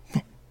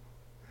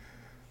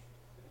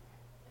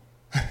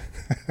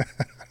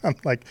 I'm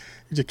like,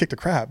 you just kicked a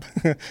crab.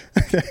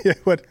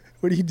 What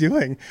are you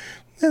doing?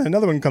 And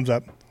another one comes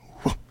up.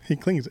 He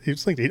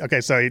slings it.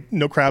 Okay, so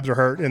no crabs are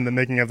hurt in the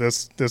making of the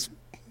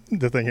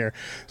thing here.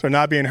 So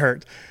not being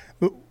hurt.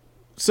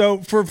 So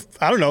for,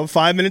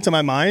 5 minutes of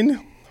my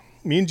mind,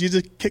 me and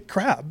Jesus kicked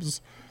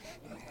crabs.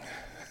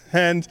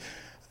 And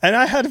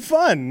I had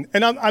fun.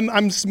 And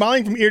I'm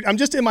smiling from ear. I'm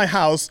just in my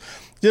house.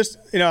 Just,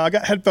 I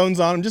got headphones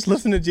on. I'm just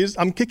listening to Jesus.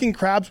 I'm kicking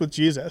crabs with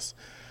Jesus.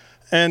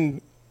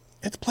 And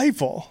it's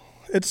playful.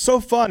 It's so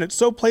fun. It's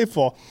so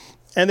playful.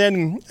 And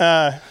then,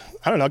 a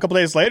couple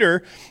days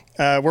later,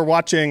 we're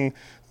watching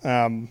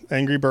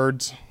Angry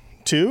Birds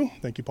 2.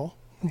 Thank you, Paul.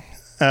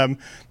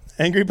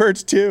 Angry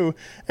Birds 2.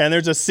 And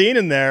there's a scene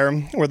in there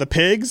where the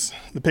pigs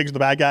are the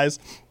bad guys,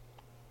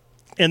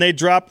 and they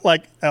drop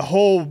like a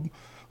whole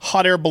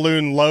hot air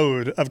balloon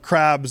load of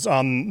crabs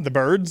on the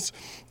birds.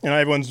 And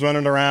everyone's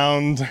running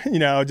around,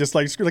 just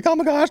like oh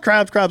my gosh,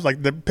 crabs.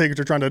 Like the pigs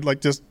are trying to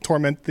like just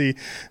torment the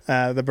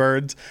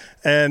birds.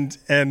 And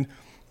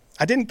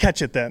I didn't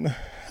catch it then.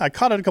 I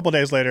caught it a couple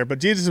days later, but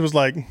Jesus was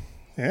like,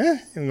 you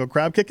gonna go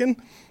crab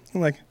kicking? I'm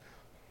like,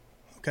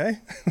 okay,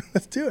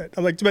 let's do it.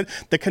 I'm like, but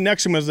the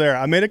connection was there.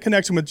 I made a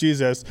connection with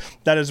Jesus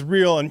that is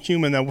real and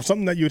human, that was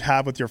something that you'd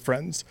have with your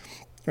friends,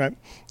 right?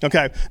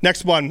 Okay,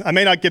 next one. I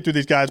may not get through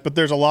these guys, but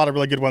there's a lot of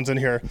really good ones in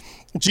here.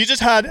 Jesus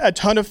had a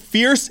ton of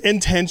fierce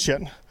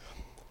intention.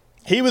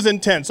 He was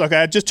intense. Okay,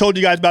 I just told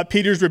you guys about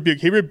Peter's rebuke.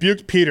 He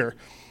rebuked Peter.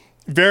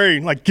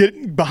 Very, like,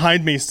 get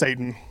behind me,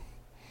 Satan.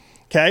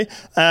 Okay,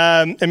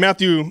 and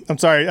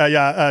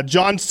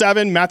John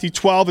 7, Matthew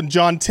 12, and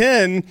John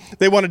 10,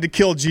 they wanted to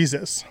kill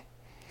Jesus.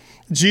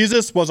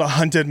 Jesus was a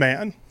hunted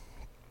man.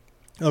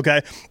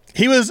 Okay,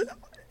 he was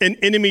in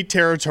enemy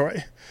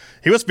territory.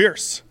 He was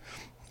fierce.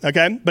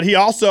 Okay, but he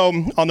also,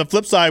 on the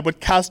flip side, would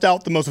cast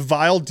out the most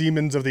vile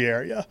demons of the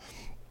area.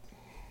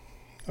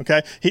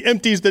 Okay, he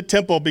empties the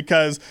temple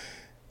because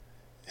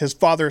his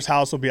Father's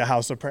house will be a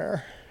house of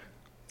prayer.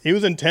 He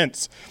was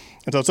intense.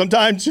 And so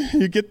sometimes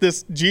you get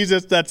this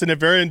Jesus that's in a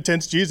very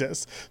intense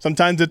Jesus.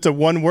 Sometimes it's a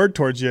one word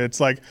towards you.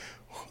 It's like,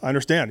 I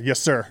understand. Yes,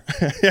 sir.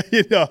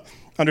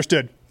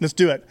 Understood. Let's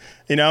do it.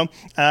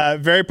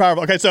 Very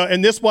powerful. Okay, so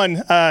in this one,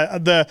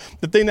 the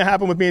thing that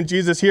happened with me and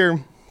Jesus here,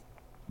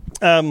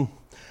 I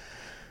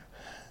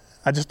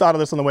just thought of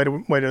this on the way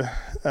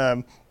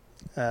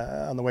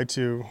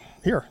to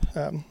here,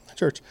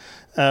 church.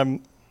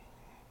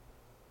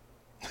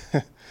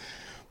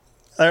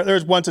 There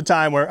was once a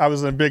time where I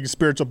was in a big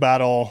spiritual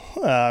battle,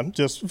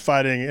 just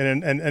fighting,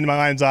 and in my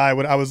mind's eye,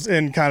 when I was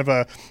in kind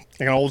of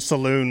an old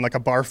saloon, like a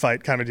bar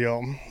fight kind of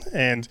deal.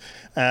 And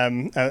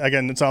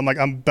again, so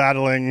I'm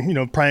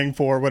battling, praying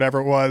for whatever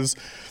it was,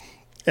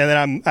 and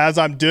then as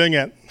I'm doing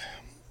it,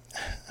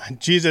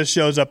 Jesus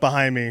shows up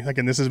behind me.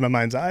 Again, this is my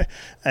mind's eye,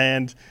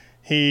 and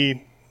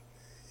he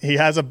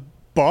has a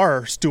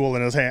bar stool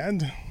in his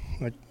hand,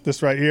 like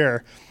this right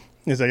here.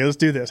 He's like, let's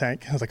do this,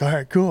 Hank. I was like, all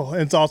right, cool.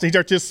 And so he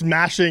starts just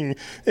smashing,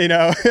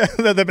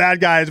 the bad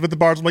guys with the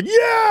bars. I'm like,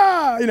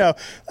 yeah, I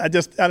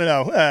don't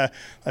know.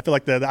 I feel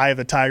like the Eye of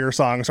the Tiger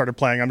song started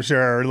playing, I'm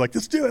sure. Like,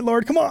 let's do it,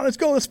 Lord. Come on, let's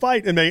go, let's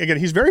fight. And again,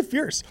 he's very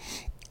fierce.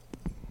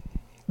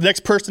 The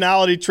next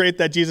personality trait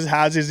that Jesus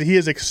has is he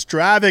is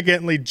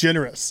extravagantly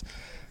generous.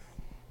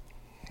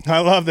 I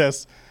love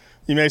this.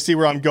 You may see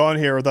where I'm going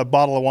here with a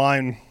bottle of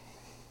wine.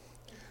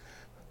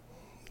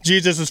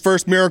 Jesus'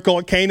 first miracle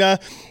at Cana,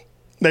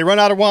 they run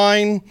out of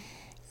wine,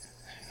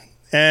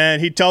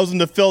 and he tells them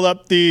to fill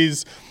up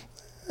these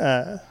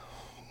jars.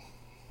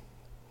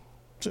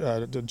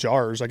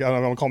 I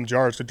don't want to call them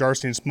jars because jars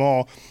seem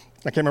small.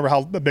 I can't remember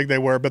how big they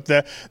were, but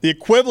the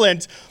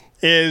equivalent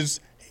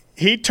is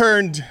he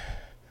turned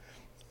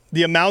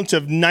the amount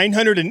of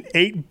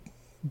 908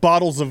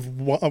 bottles of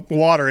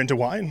water into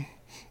wine.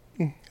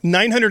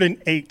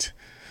 908.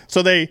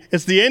 So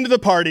it's the end of the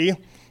party.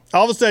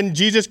 All of a sudden,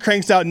 Jesus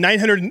cranks out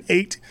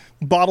 908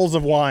 bottles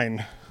of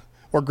wine.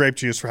 Or grape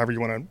juice, or however you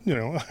want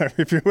to,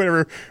 if you're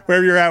wherever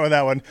you're at with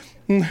that one.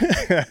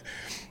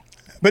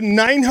 But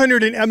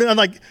 900, I'm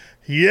like,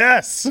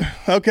 yes,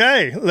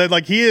 okay.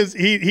 Like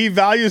he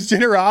values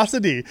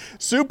generosity,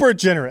 super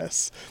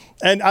generous.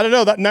 And I don't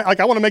know, that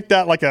I want to make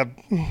that like a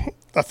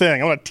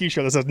thing. I want a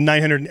T-shirt that says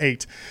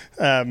 908.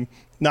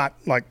 Not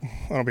like, I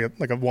don't want to be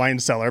like a wine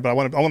seller, but I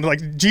want to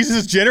like, Jesus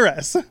is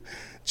generous.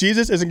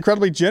 Jesus is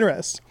incredibly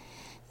generous.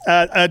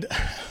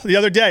 The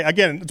other day,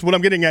 again, it's what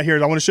I'm getting at here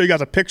is I want to show you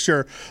guys a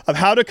picture of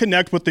how to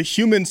connect with the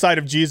human side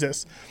of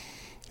Jesus.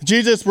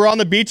 Jesus, we're on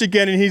the beach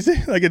again, and he's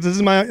like, this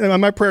is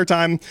my prayer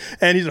time,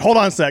 and he's like, hold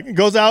on a sec.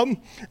 Goes out,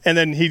 and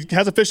then he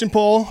has a fishing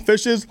pole,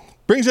 fishes,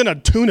 brings in a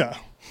tuna,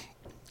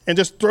 and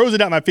just throws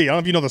it at my feet. I don't know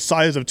if you know the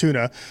size of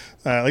tuna.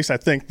 At least I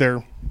think they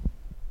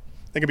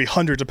can be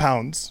hundreds of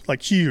pounds,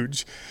 like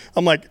huge.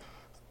 I'm like,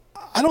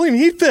 I don't even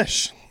eat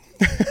fish.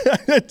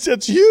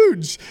 it's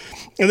huge.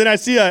 And then I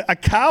see a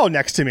cow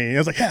next to me. And I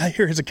was like, yeah,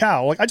 here's a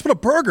cow. Like, I just put a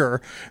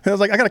burger. And I was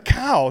like, I got a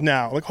cow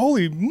now. Like,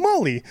 holy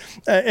moly.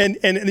 And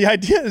the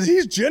idea is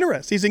he's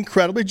generous. He's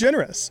incredibly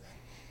generous.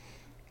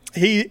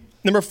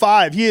 Number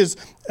 5, he is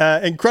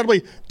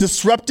incredibly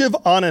disruptive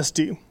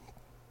honesty.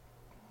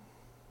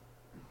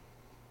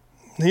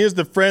 He is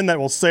the friend that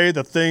will say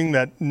the thing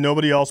that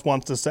nobody else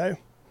wants to say.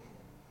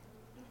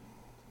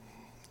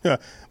 Yeah,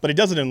 but he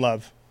does it in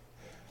love.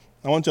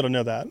 I want you to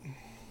know that.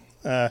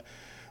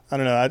 I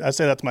don't know. I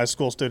say that to my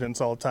school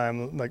students all the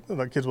time.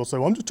 Like kids will say,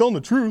 well, I'm just telling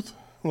the truth.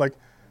 I'm like,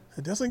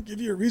 it doesn't give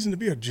you a reason to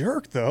be a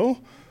jerk, though.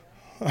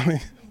 I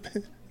mean,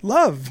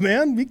 love,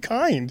 man. Be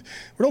kind.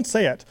 We don't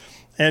say it.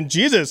 And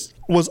Jesus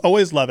was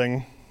always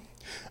loving.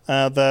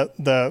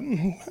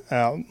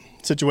 The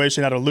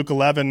situation out of Luke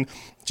 11,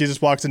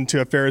 Jesus walks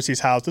into a Pharisee's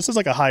house. This is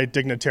like a high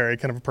dignitary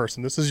kind of a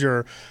person. This is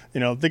your,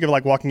 think of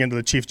like walking into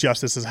the Chief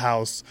Justice's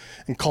house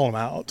and call him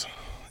out.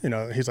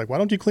 He's like, why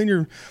don't you clean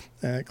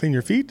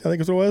your feet? I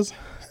think is what it was.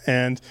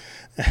 And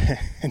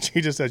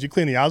Jesus says, you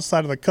clean the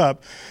outside of the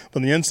cup, but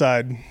on the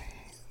inside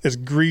is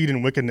greed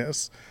and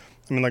wickedness.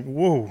 I mean, like,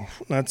 whoa,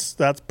 that's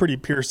pretty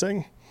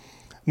piercing.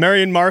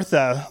 Mary and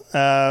Martha.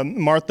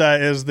 Martha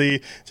is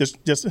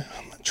just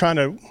trying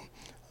to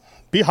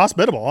be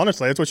hospitable.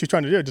 Honestly, that's what she's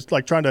trying to do. Just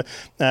like trying to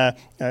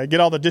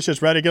get all the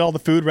dishes ready, get all the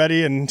food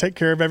ready, and take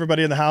care of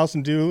everybody in the house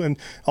and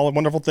all the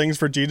wonderful things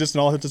for Jesus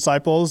and all his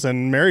disciples.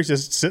 And Mary's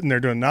just sitting there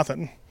doing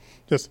nothing,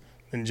 just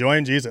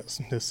enjoying Jesus,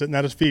 just sitting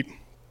at his feet.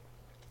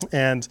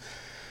 And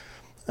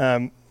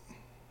he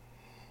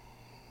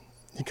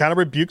kind of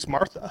rebukes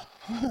Martha.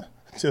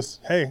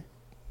 Just, hey,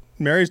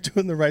 Mary's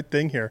doing the right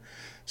thing here.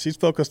 She's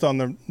focused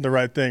on the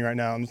right thing right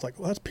now. And it's like,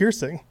 well, that's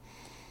piercing.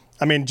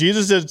 I mean,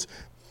 Jesus'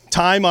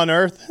 time on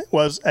earth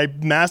was a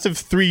massive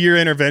 3-year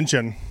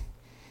intervention.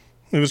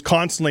 He was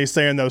constantly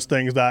saying those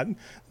things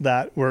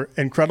that were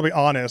incredibly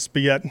honest,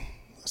 but yet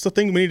it's the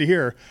thing we need to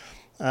hear.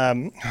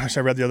 I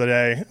read the other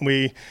day,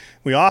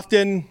 we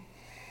often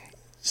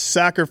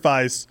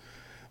sacrifice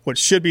what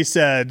should be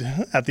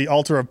said at the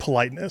altar of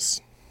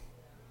politeness.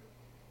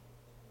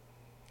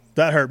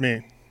 That hurt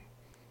me.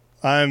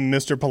 I'm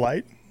Mr.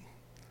 Polite.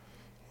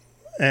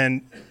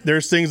 And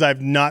there's things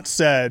I've not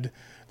said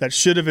that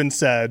should have been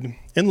said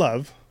in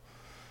love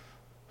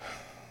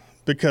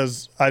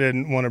because I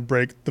didn't want to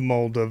break the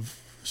mold of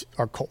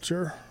our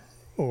culture,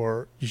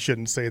 or you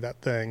shouldn't say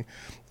that thing.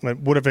 Like,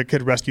 what if it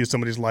could rescue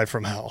somebody's life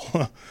from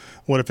hell?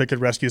 What if it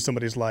could rescue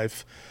somebody's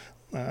life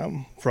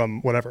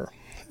from whatever,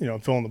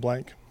 fill in the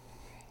blank.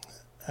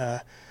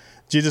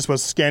 Jesus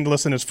was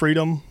scandalous in his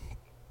freedom.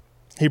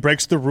 He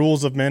breaks the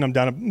rules of men. I'm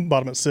down at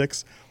bottom at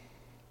 6.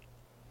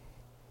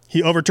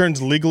 He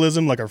overturns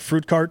legalism like a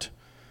fruit cart.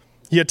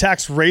 He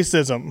attacks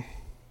racism.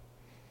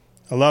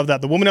 I love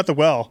that. The woman at the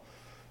well,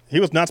 he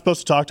was not supposed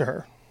to talk to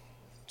her.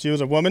 She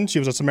was a woman. She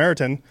was a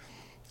Samaritan.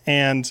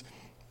 And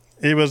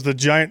it was the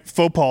giant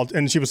faux pas,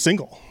 and she was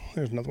single.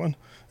 There's another one.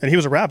 And he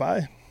was a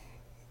rabbi.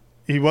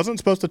 He wasn't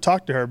supposed to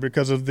talk to her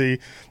because of the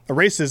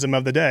racism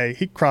of the day.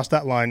 He crossed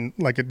that line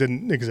like it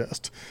didn't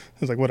exist.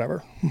 He was like,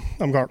 whatever,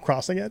 I'm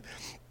crossing it.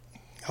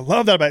 I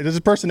love that about it. This is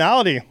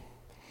personality.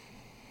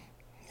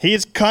 He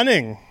is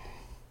cunning.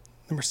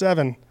 Number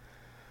 7.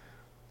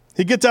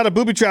 He gets out of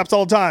booby traps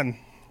all the time.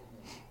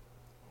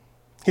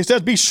 He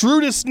says, be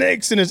shrewd as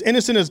snakes and as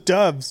innocent as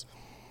doves.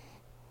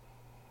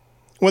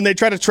 When they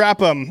try to trap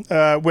him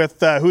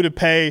with who to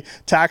pay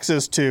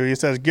taxes to, he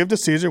says, give to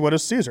Caesar what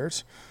is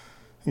Caesar's,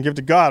 and give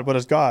to God what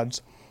is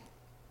God's.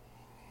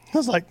 I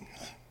was like,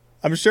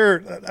 I'm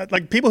sure,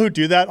 like, people who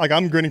do that, like,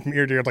 I'm grinning from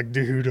ear to ear, like,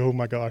 dude, oh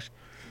my gosh.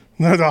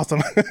 That's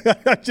awesome.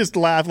 I just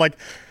laughed, like,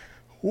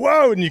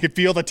 whoa, and you could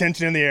feel the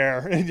tension in the air.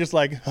 And you're just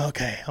like,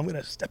 okay, I'm going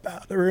to step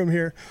out of the room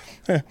here.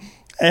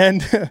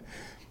 And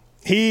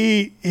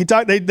they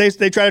try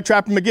to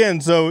trap him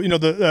again. So,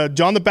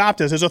 John the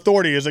Baptist, his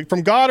authority is like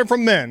from God or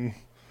from men.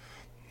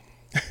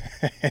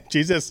 And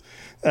Jesus,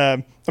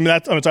 that's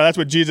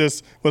what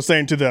Jesus was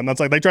saying to them. That's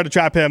like they tried to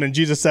trap him, and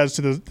Jesus says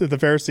to the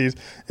Pharisees,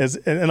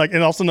 and all of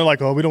a sudden they're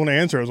like, oh, we don't want to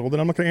answer us. Well, then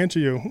I'm not going to answer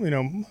you.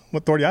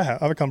 What authority I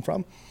have come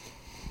from.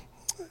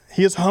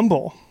 He is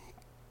humble.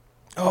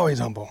 Oh, he's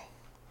humble.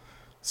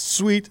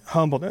 Sweet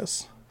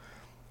humbleness.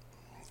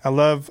 I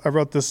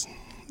wrote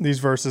these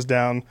verses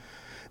down.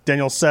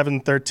 Daniel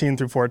 7:13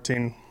 through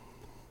 14.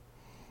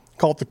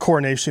 Call it the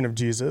coronation of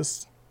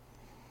Jesus.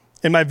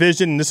 In my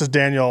vision, this is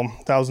Daniel,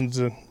 I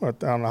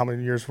don't know how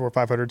many years before,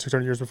 500,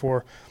 600 years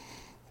before.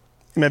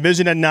 In my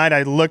vision at night,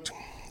 I looked,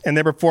 and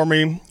there before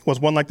me was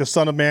one like the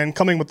Son of Man,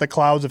 coming with the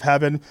clouds of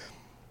heaven.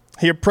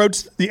 He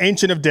approached the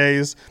Ancient of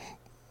Days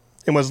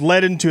and was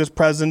led into his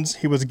presence.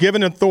 He was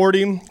given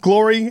authority,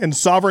 glory, and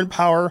sovereign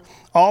power.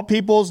 All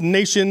peoples,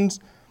 nations,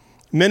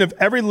 men of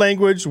every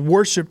language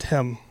worshipped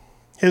him.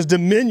 His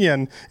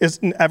dominion is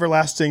an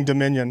everlasting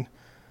dominion.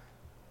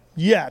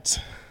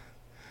 Yet,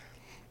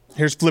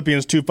 here's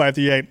Philippians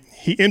 2:5-8.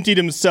 He emptied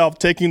himself,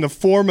 taking the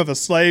form of a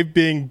slave,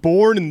 being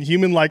born in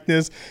human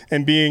likeness,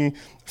 and being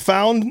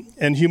found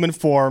in human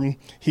form,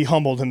 he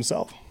humbled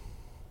himself.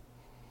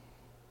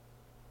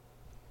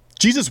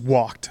 Jesus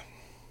walked.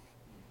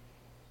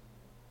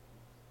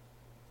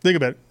 Think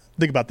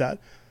about that.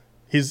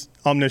 He's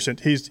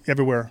omniscient. He's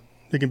everywhere.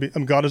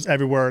 God is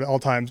everywhere at all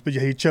times, but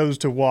he chose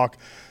to walk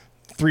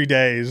 3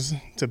 days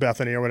to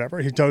Bethany or whatever.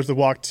 He chose to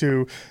walk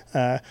to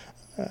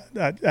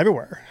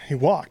everywhere. He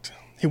walked.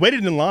 He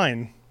waited in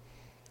line.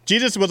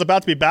 Jesus was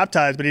about to be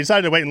baptized, but he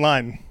decided to wait in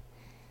line.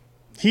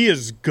 He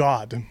is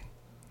God.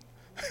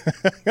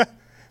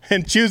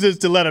 And chooses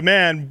to let a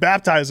man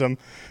baptize him.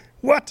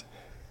 What?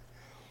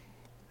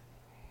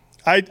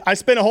 I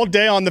spent a whole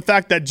day on the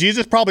fact that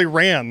Jesus probably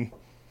ran.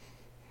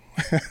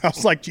 I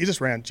was like,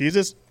 Jesus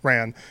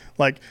ran.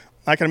 Like,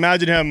 I can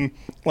imagine him,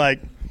 like,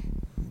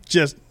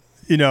 just,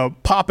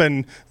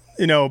 popping,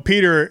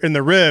 Peter in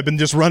the rib and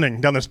just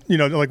running down this,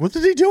 like, what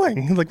is he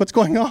doing? Like, what's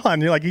going on?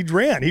 You're like, he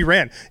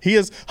ran. He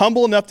is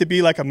humble enough to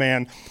be like a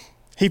man.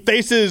 He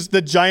faces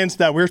the giants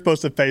that we're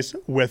supposed to face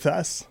with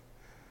us.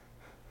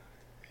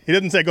 He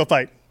doesn't say, go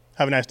fight.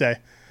 Have a nice day.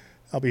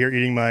 I'll be here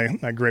eating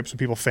my grapes with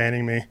people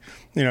fanning me,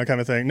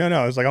 kind of thing.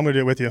 No, it's like, I'm going to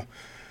do it with you.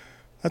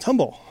 That's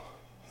humble.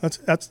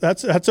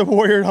 That's a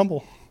warrior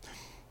humble.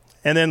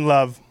 And then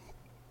love.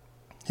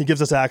 He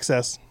gives us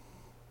access.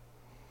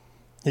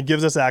 He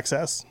gives us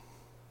access.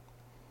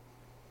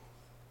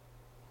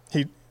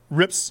 He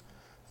rips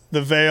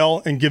the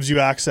veil and gives you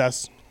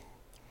access.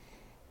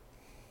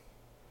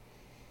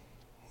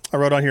 I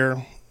wrote on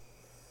here,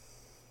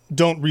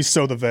 don't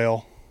re-sew the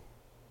veil.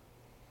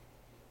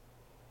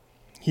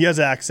 He has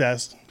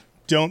access.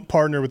 Don't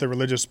partner with a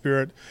religious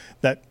spirit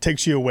that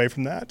takes you away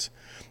from that.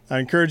 I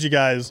encourage you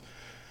guys,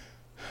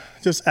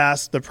 just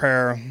ask the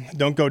prayer.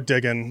 Don't go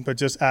digging, but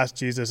just ask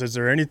Jesus, is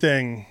there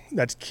anything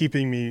that's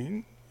keeping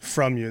me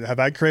from you? Have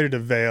I created a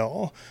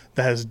veil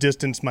that has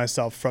distanced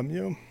myself from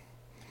you?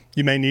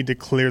 You may need to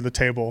clear the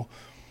table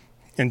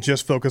and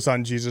just focus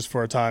on Jesus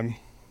for a time.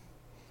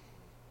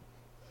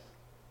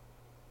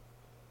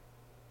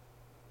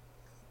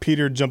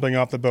 Peter jumping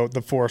off the boat,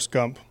 the Forrest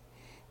Gump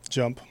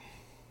jump,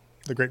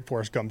 the great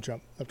Forrest Gump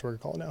jump. That's what we're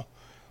calling it now.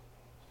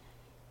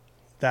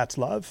 That's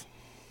love.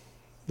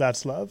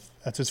 That's love.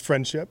 That's his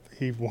friendship.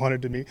 He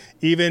wanted to meet.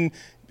 Even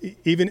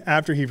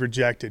after he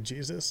rejected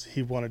Jesus,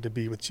 he wanted to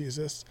be with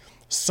Jesus.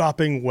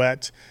 Sopping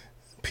wet,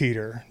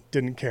 Peter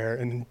didn't care,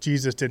 and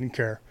Jesus didn't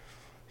care.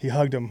 He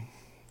hugged him.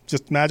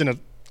 Just imagine a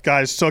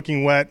guy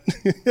soaking wet,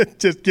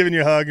 just giving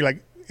you a hug. You're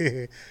like,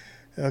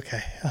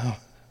 okay, oh,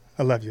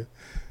 I love you.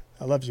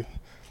 I love you.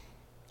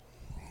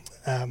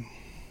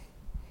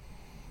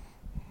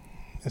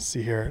 Let's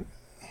see here.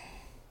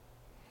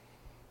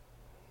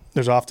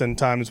 There's often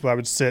times where I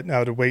would sit and I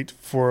would wait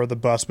for the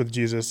bus with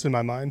Jesus in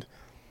my mind.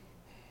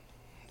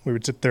 We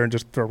would sit there and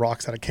just throw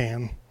rocks at a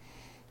can.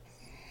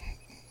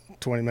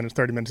 20 minutes,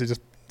 30 minutes,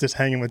 just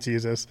hanging with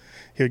Jesus.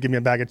 He would give me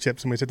a bag of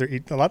chips and we'd sit there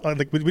eat a lot.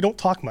 Like we don't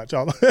talk much.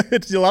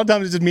 It's a lot of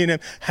times it's just me and him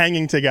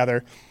hanging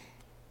together.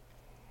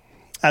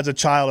 As a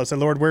child, I said,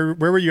 Lord, where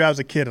were you as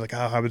a kid? Like,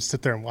 I would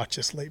sit there and watch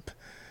you sleep.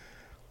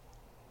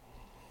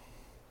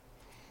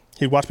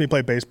 He'd watch me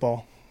play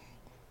baseball.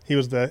 He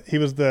was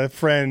the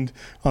friend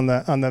on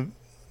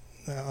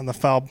the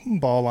foul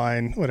ball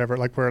line, whatever,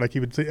 like where like he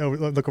would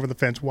look over the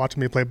fence,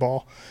 watching me play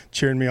ball,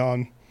 cheering me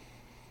on.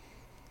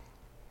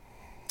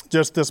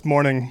 Just this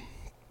morning,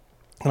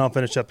 and I'll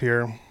finish up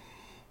here.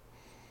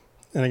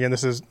 And again,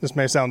 this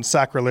may sound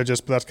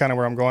sacrilegious, but that's kind of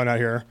where I'm going at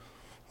here.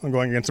 I'm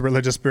going against the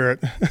religious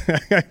spirit.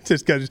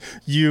 Just because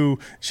you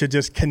should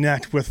just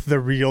connect with the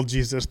real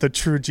Jesus, the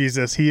true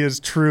Jesus. He is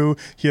true.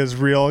 He is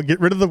real. Get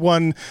rid of the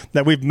one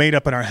that we've made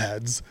up in our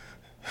heads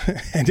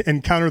and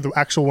encounter the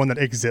actual one that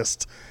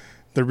exists,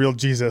 the real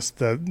Jesus,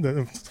 the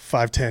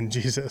 5'10"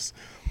 Jesus.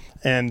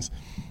 And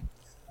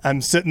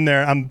I'm sitting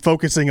there, I'm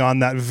focusing on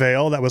that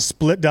veil that was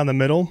split down the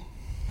middle.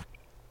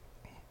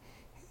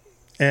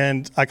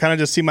 And I kind of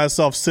just see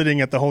myself sitting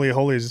at the Holy of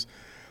Holies.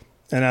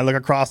 And I look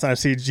across and I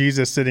see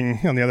Jesus sitting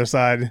on the other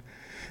side,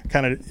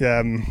 kind of,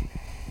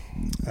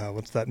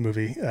 what's that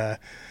movie? The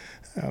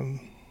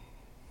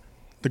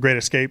Great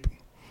Escape.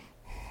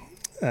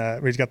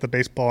 Where he's got the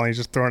baseball and he's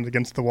just throwing it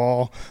against the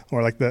wall,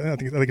 or like I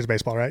think it's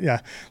baseball, right? Yeah.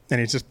 And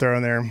he's just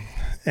throwing there.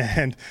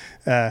 And,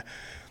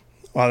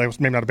 well, it was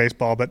maybe not a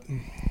baseball, but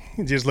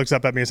he just looks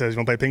up at me and says, "You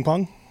want to play ping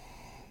pong?"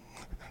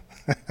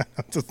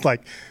 I'm just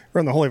like,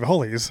 we're in the Holy of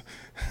Holies.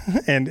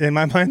 And in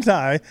my mind's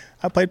eye,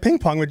 I played ping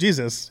pong with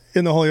Jesus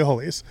in the Holy of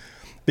Holies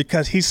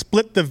because he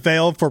split the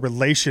veil for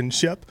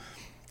relationship.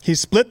 He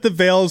split the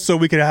veil so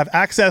we could have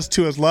access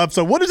to his love.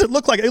 So what does it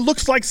look like? It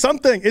looks like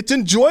something. It's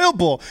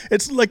enjoyable.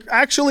 It's like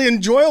actually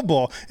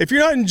enjoyable. If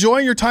you're not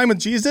enjoying your time with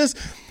Jesus,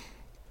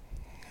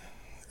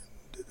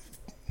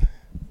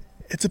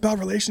 it's about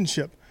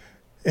relationship.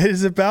 It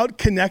is about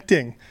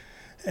connecting.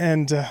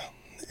 And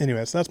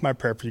anyways, that's my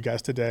prayer for you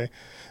guys today.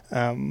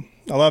 I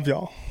love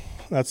y'all.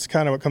 That's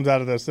kind of what comes out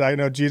of this. I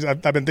know Jesus.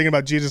 I've been thinking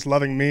about Jesus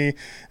loving me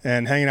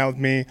and hanging out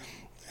with me,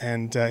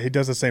 and he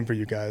does the same for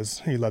you guys.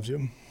 He loves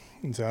you,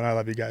 and I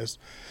love you guys.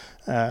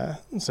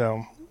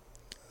 So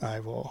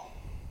I will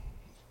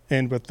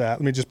end with that.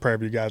 Let me just pray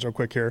for you guys real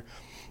quick here.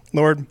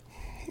 Lord,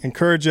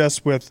 encourage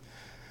us with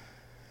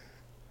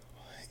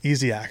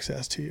easy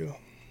access to you.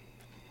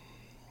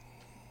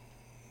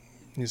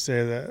 You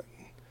say that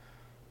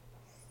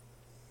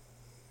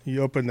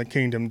you open the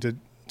kingdom to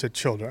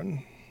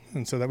children,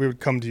 and so that we would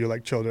come to you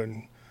like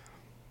children.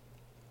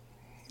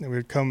 That we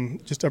would come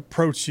just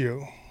approach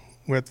you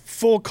with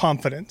full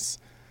confidence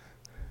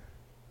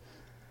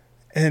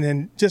and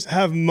then just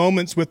have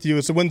moments with you.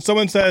 So when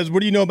someone says, "What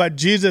do you know about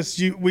Jesus?"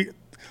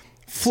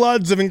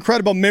 floods of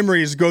incredible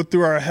memories go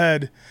through our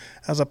head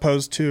as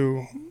opposed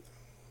to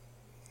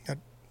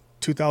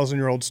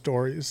 2,000-year-old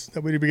stories,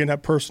 that we begin to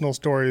have personal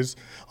stories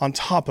on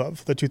top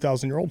of the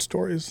 2,000-year-old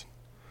stories.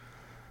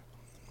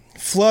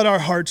 Flood our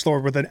hearts,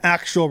 Lord, with an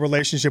actual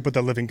relationship with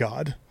the living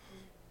God.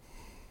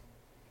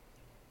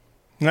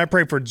 And I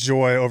pray for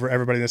joy over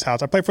everybody in this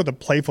house. I pray for the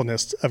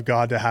playfulness of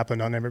God to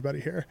happen on everybody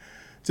here.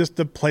 Just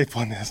the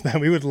playfulness, that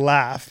we would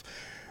laugh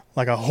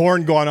like a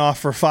horn going off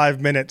for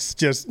 5 minutes,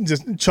 just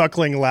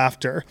chuckling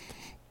laughter.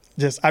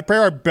 I pray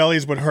our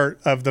bellies would hurt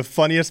of the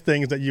funniest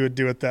things that you would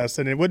do with us.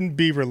 And it wouldn't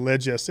be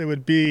religious. It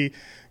would be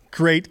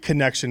great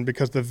connection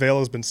because the veil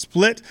has been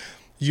split.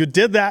 You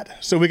did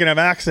that so we can have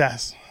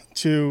access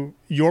to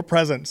your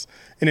presence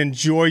and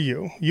enjoy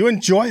you. You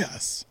enjoy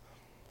us.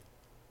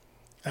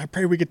 And I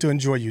pray we get to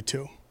enjoy you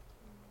too.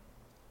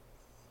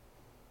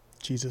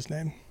 In Jesus'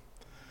 name.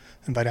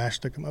 Invite Ash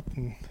to come up.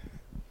 And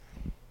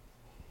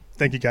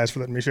thank you guys for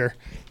letting me share.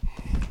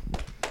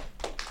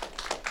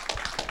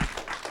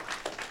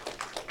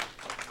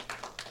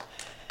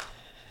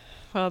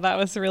 Well, that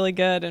was really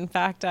good. In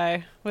fact,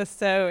 I was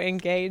so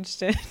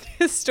engaged in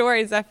his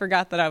stories, I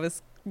forgot that I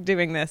was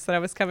doing this, that I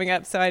was coming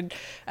up. So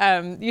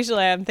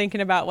usually I'm thinking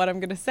about what I'm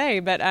going to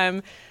say, but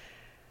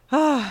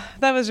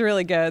that was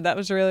really good. That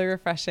was really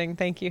refreshing.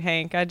 Thank you,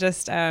 Hank.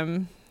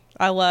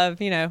 I love,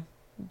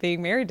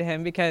 being married to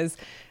him because,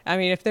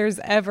 if there's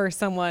ever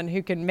someone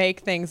who can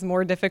make things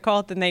more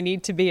difficult than they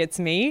need to be, it's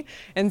me.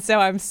 And so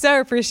I'm so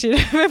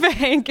appreciative of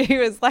Hank. He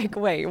was like,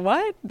 wait,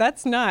 what?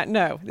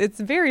 No, it's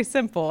very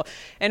simple.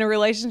 And a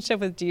relationship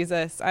with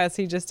Jesus, as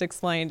he just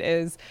explained,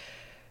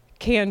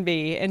 can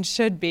be and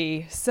should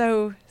be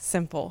so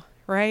simple.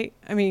 right?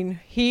 I mean,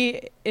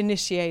 he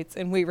initiates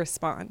and we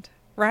respond,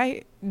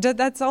 right?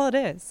 That's all it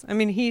is. I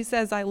mean, he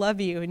says, I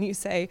love you, and you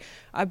say,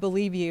 I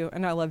believe you,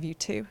 and I love you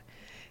too.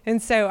 And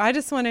so I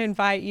just want to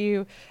invite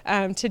you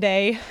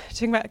today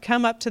to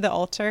come up to the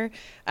altar.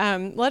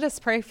 Let us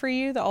pray for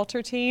you, the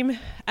altar team.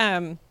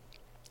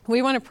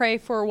 We want to pray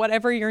for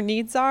whatever your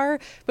needs are,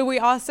 but we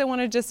also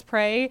want to just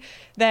pray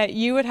that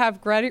you would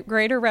have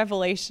greater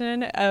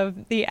revelation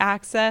of the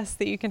access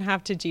that you can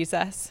have to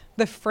Jesus,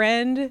 the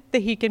friend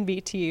that he can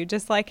be to you,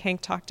 just like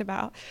Hank talked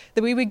about,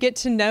 that we would get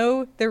to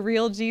know the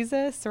real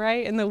Jesus,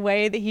 right, in the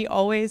way that he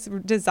always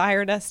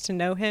desired us to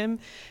know him.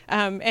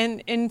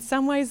 And in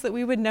some ways that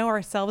we would know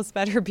ourselves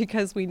better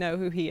because we know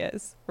who he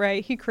is,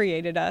 right? He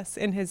created us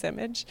in his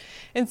image.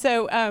 And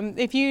so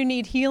if you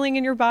need healing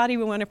in your body,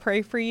 we want to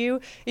pray for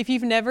you. If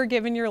you've never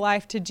given your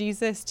life to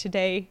Jesus,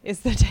 today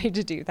is the day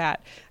to do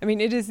that. I mean,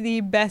 it is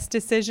the best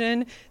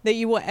decision that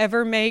you will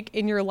ever make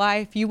in your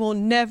life. You will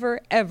never,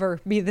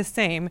 ever be the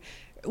same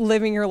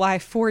living your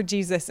life for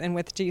Jesus and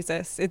with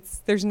Jesus.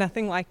 There's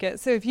nothing like it.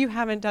 So if you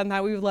haven't done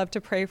that, we would love to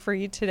pray for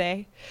you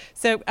today.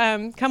 So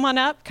come on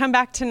up, come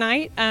back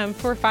tonight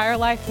for Fire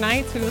Life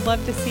Nights. We would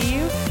love to see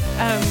you.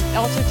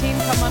 Altar team,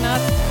 come on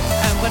up.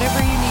 Whatever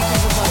you need, we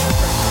would love to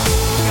pray.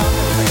 Y'all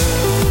have a great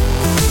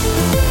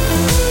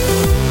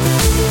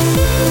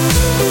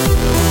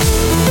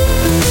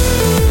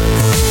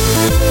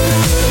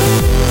day.